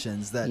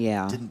intentions that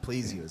Yeah. didn't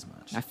please you as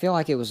much. I feel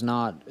like it was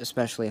not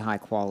especially high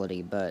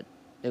quality, but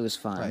it was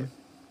fun. Right.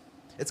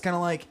 It's kind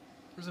of like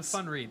It was a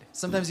fun read.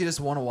 sometimes you just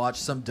want to watch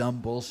some dumb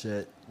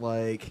bullshit,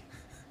 like,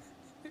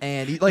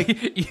 and you, like.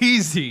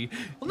 Easy.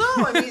 Well,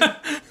 no, I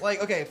mean,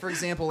 like, okay, for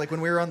example, like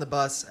when we were on the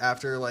bus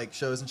after like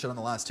shows and shit on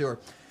the last tour,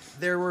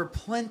 there were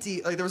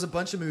plenty, like there was a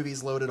bunch of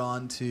movies loaded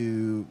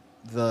onto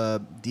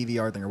the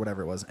DVR thing or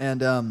whatever it was,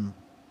 and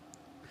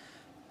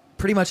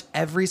pretty much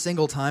every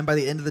single time by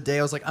the end of the day,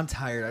 I was like, I'm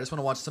tired. I just want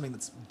to watch something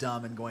that's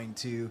dumb and going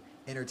to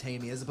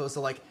entertain me, as opposed to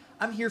like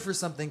I'm here for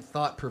something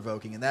thought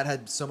provoking, and that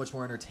had so much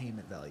more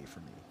entertainment value for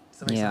me. Does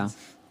that make Yeah.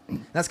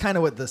 sense? That's kind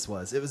of what this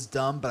was. It was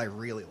dumb, but I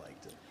really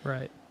liked it.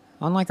 Right.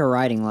 On like a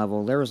writing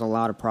level, there was a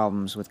lot of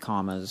problems with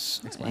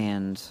commas,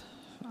 and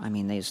I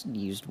mean they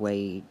used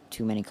way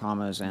too many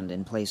commas, and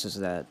in places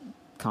that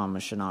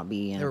commas should not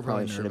be, and They were it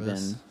probably probably should have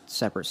nervous. been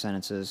separate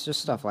sentences,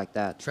 just stuff like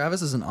that.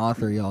 Travis is an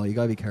author, y'all. You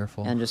gotta be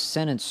careful. And just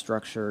sentence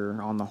structure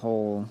on the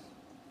whole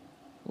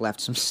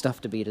left some stuff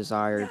to be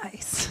desired.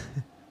 Nice.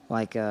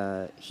 Like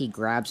he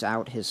grabs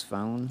out his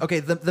phone. Okay,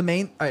 the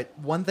main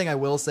one thing I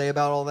will say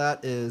about all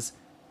that is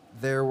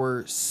there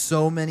were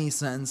so many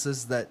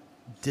sentences that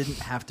didn't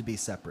have to be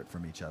separate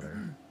from each other.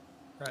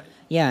 Right.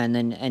 Yeah,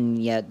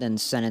 and yet then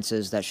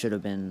sentences that should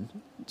have been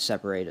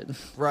separated.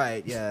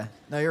 Right, yeah.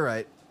 No, you're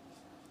right.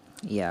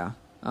 Yeah.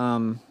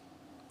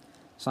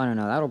 So I don't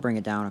know. That'll bring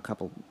it down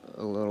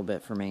a little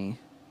bit for me.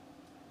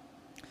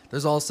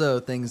 There's also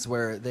things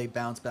where they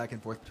bounce back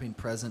and forth between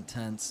present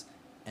tense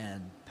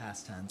and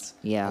past tense.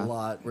 Yeah. A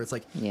lot where it's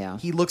like Yeah.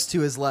 he looks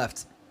to his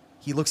left,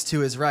 he looks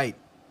to his right.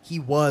 He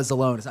was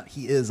alone. It's not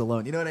he is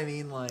alone. You know what I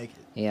mean? Like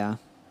Yeah.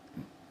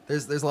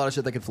 there's a lot of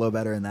shit that could flow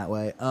better in that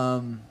way.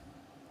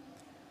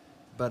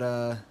 But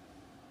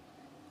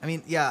I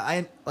mean, yeah,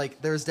 I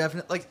like there's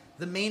definitely like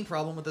the main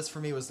problem with this for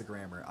me was the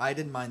grammar. I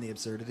didn't mind the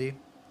absurdity.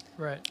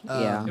 Right.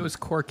 Yeah. It was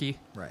quirky.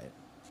 Right.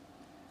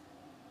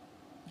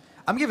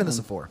 I'm giving this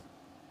a 4.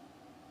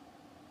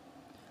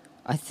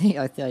 I do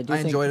I think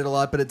enjoyed it a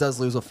lot, but it does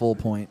lose a full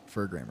point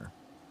for grammar.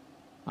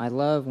 I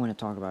love when it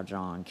talked about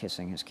John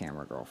kissing his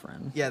camera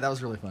girlfriend Yeah, that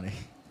was really funny.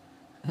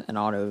 and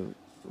Otto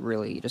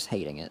really just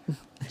hating it.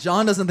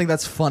 John doesn't think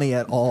that's funny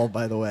at all,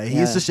 by the way. He's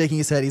Yeah. just shaking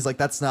his head. He's like,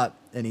 that's not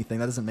anything.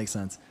 That doesn't make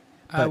sense.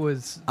 I But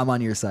was I'm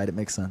on your side. It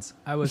makes sense.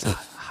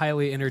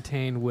 highly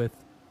entertained with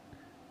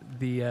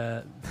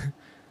the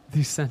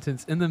the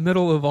sentence. In the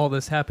middle of all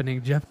this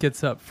happening, Jeff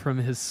gets up from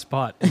his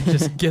spot and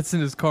just gets in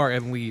his car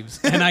and leaves.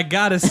 And I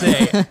gotta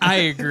say, I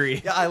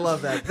agree. Yeah, I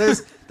love that.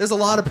 There's a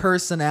lot of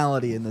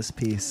personality in this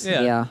piece.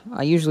 Yeah.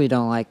 I usually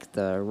don't like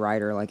the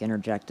writer like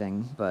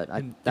interjecting, but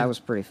that was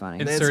pretty funny.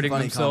 They had some Inserting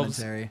funny themselves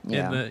commentary.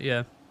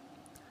 Yeah.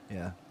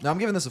 Yeah. No, I'm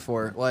giving this a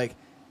 4. Like,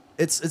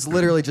 it's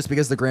literally just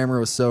because the grammar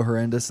was so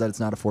horrendous that it's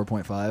not a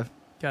 4.5.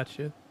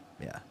 Gotcha.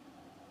 Yeah.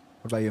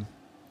 What about you?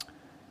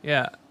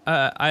 Yeah,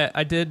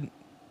 I did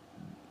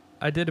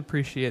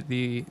appreciate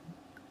the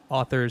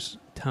author's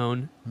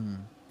tone,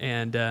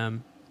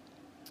 and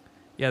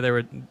yeah, there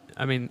were.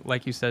 I mean,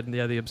 like you said,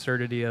 yeah, the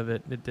absurdity of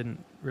it. It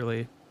didn't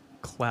really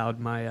cloud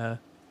my.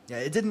 Yeah,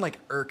 it didn't like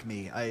irk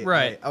me.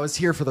 Right. I was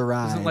here for the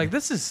ride. Wasn't like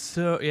this is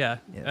so yeah.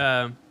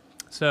 Yeah.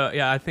 So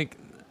yeah, I think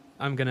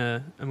I'm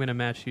gonna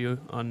match you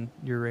on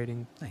your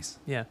rating. Nice.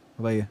 Yeah.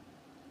 What about you?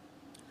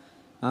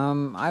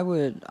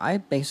 I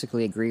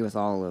basically agree with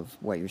all of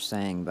what you're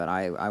saying, but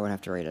I would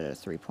have to rate it at a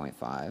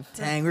 3.5.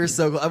 Dang, we were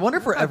so close. I wonder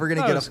if we're ever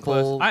gonna That get a was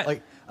close. full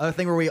like a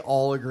thing where we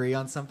all agree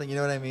on something. You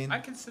know what I mean? I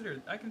consider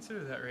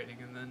that rating,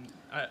 and then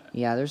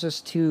Yeah, there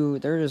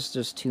is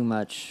just too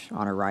much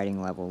on a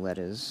writing level that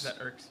is. that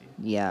irks you.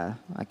 Yeah,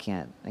 I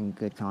can't in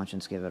good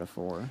conscience give it a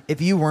 4.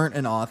 If you weren't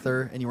an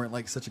author and you weren't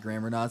like such a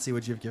grammar Nazi,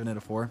 would you have given it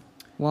a 4?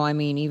 Well, I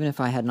mean, even if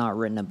I had not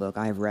written a book,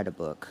 I have read a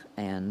book,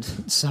 and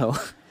so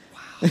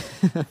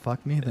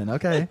Fuck me then.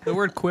 Okay. The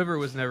word quiver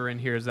was never in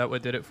here. Is that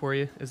what did it for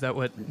you? Is that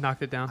what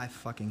knocked it down? I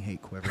fucking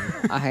hate Quiver.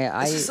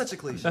 I This is such a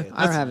cliche.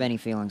 I don't have any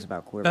feelings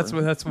about Quiver.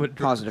 That's what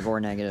positive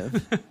or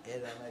negative.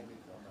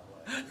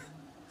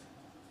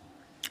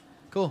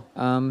 Cool.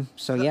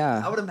 So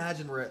yeah, I would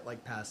imagine we're at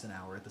like past an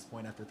hour at this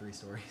point after 3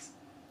 stories.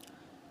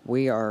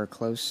 we are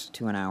close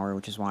to an hour,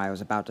 which is why I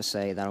was about to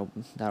say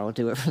that'll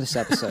do it for this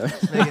episode.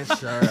 Making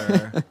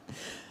sure.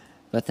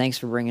 But thanks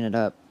for bringing it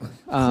up.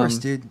 Of course,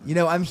 dude. You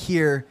know, I'm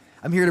here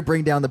to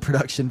bring down the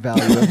production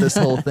value of this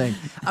whole thing.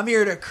 I'm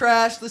here to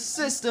crash the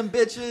system,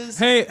 bitches.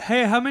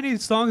 Hey, how many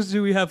songs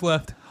do we have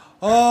left?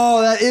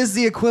 Oh, that is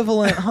the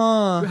equivalent,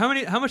 huh?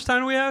 How much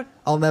time do we have?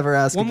 I'll never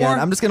ask One again. more?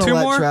 I'm just gonna 2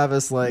 let more?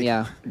 Travis like.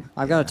 Yeah,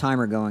 I've got a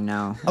timer going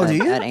now. Oh, do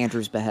you? At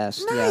Andrew's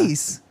behest.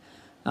 Nice.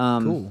 Yeah.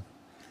 Cool.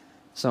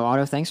 So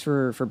Otto, thanks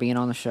for being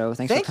on the show.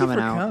 Thanks Thank for you coming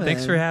for out. coming.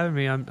 Thanks for having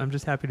me. I'm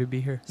just happy to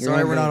be here. You're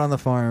Sorry, we're gonna not be- on the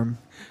farm.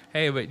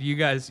 Hey, but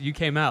you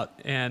came out,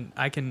 and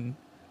I can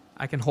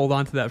hold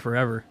on to that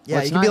forever. Yeah,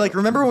 What's you can be not- like,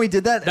 remember when we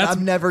did that? That's-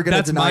 I'm never gonna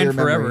that's deny mine your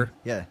memory. forever.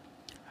 Yeah.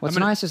 What's I'm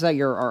gonna- nice is that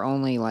you're our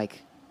only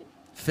like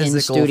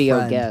Physical in studio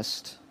friend.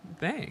 guest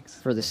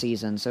Thanks. for the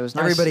season. So it's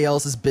nice. Everybody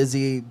else is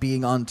busy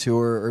being on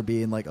tour or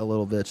being like a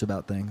little bitch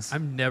about things.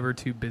 I'm never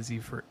too busy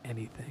for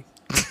anything.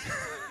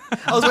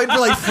 I was waiting for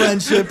like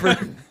friendship or.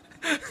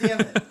 Damn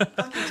it!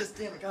 Fucking just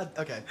damn it! God.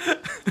 Okay.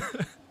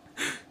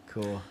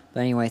 Cool. But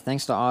anyway,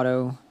 thanks to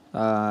Otto.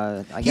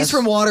 I He's guess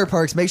from Water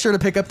Parks. Make sure to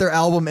pick up their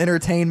album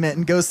Entertainment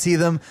and go see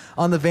them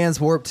on the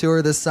Vans Warped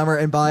Tour this summer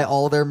and buy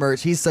all their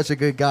merch. He's such a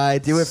good guy.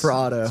 Do it for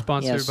Otto.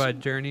 Sponsored Yes. by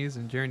Journeys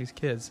and Journeys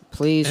Kids.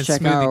 Please and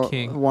check Smoothie out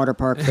King. Water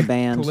Park the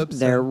band. Calypso.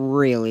 They're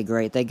really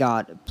great. They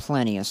got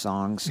plenty of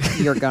songs.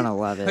 You're gonna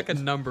love Like a it.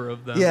 number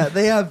of them. Yeah,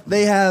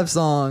 they have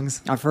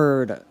songs. I've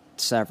heard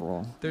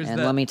several, There's and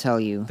that- let me tell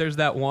you, There's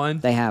that one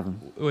they have them.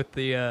 with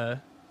the.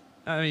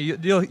 I mean,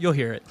 you'll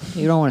hear it.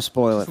 You don't want to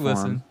spoil it Just for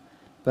listen. them.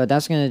 But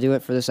that's gonna do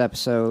it for this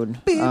episode.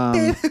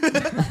 Yeah,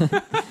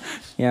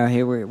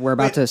 here we're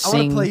about to Wait, I want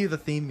sing. to play you the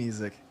theme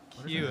music.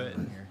 What is Cue that it.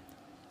 in here?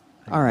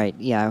 All right,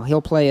 yeah,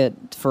 he'll play it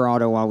for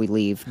Otto while we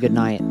leave. Good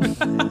night. And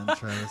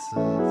Travis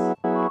says-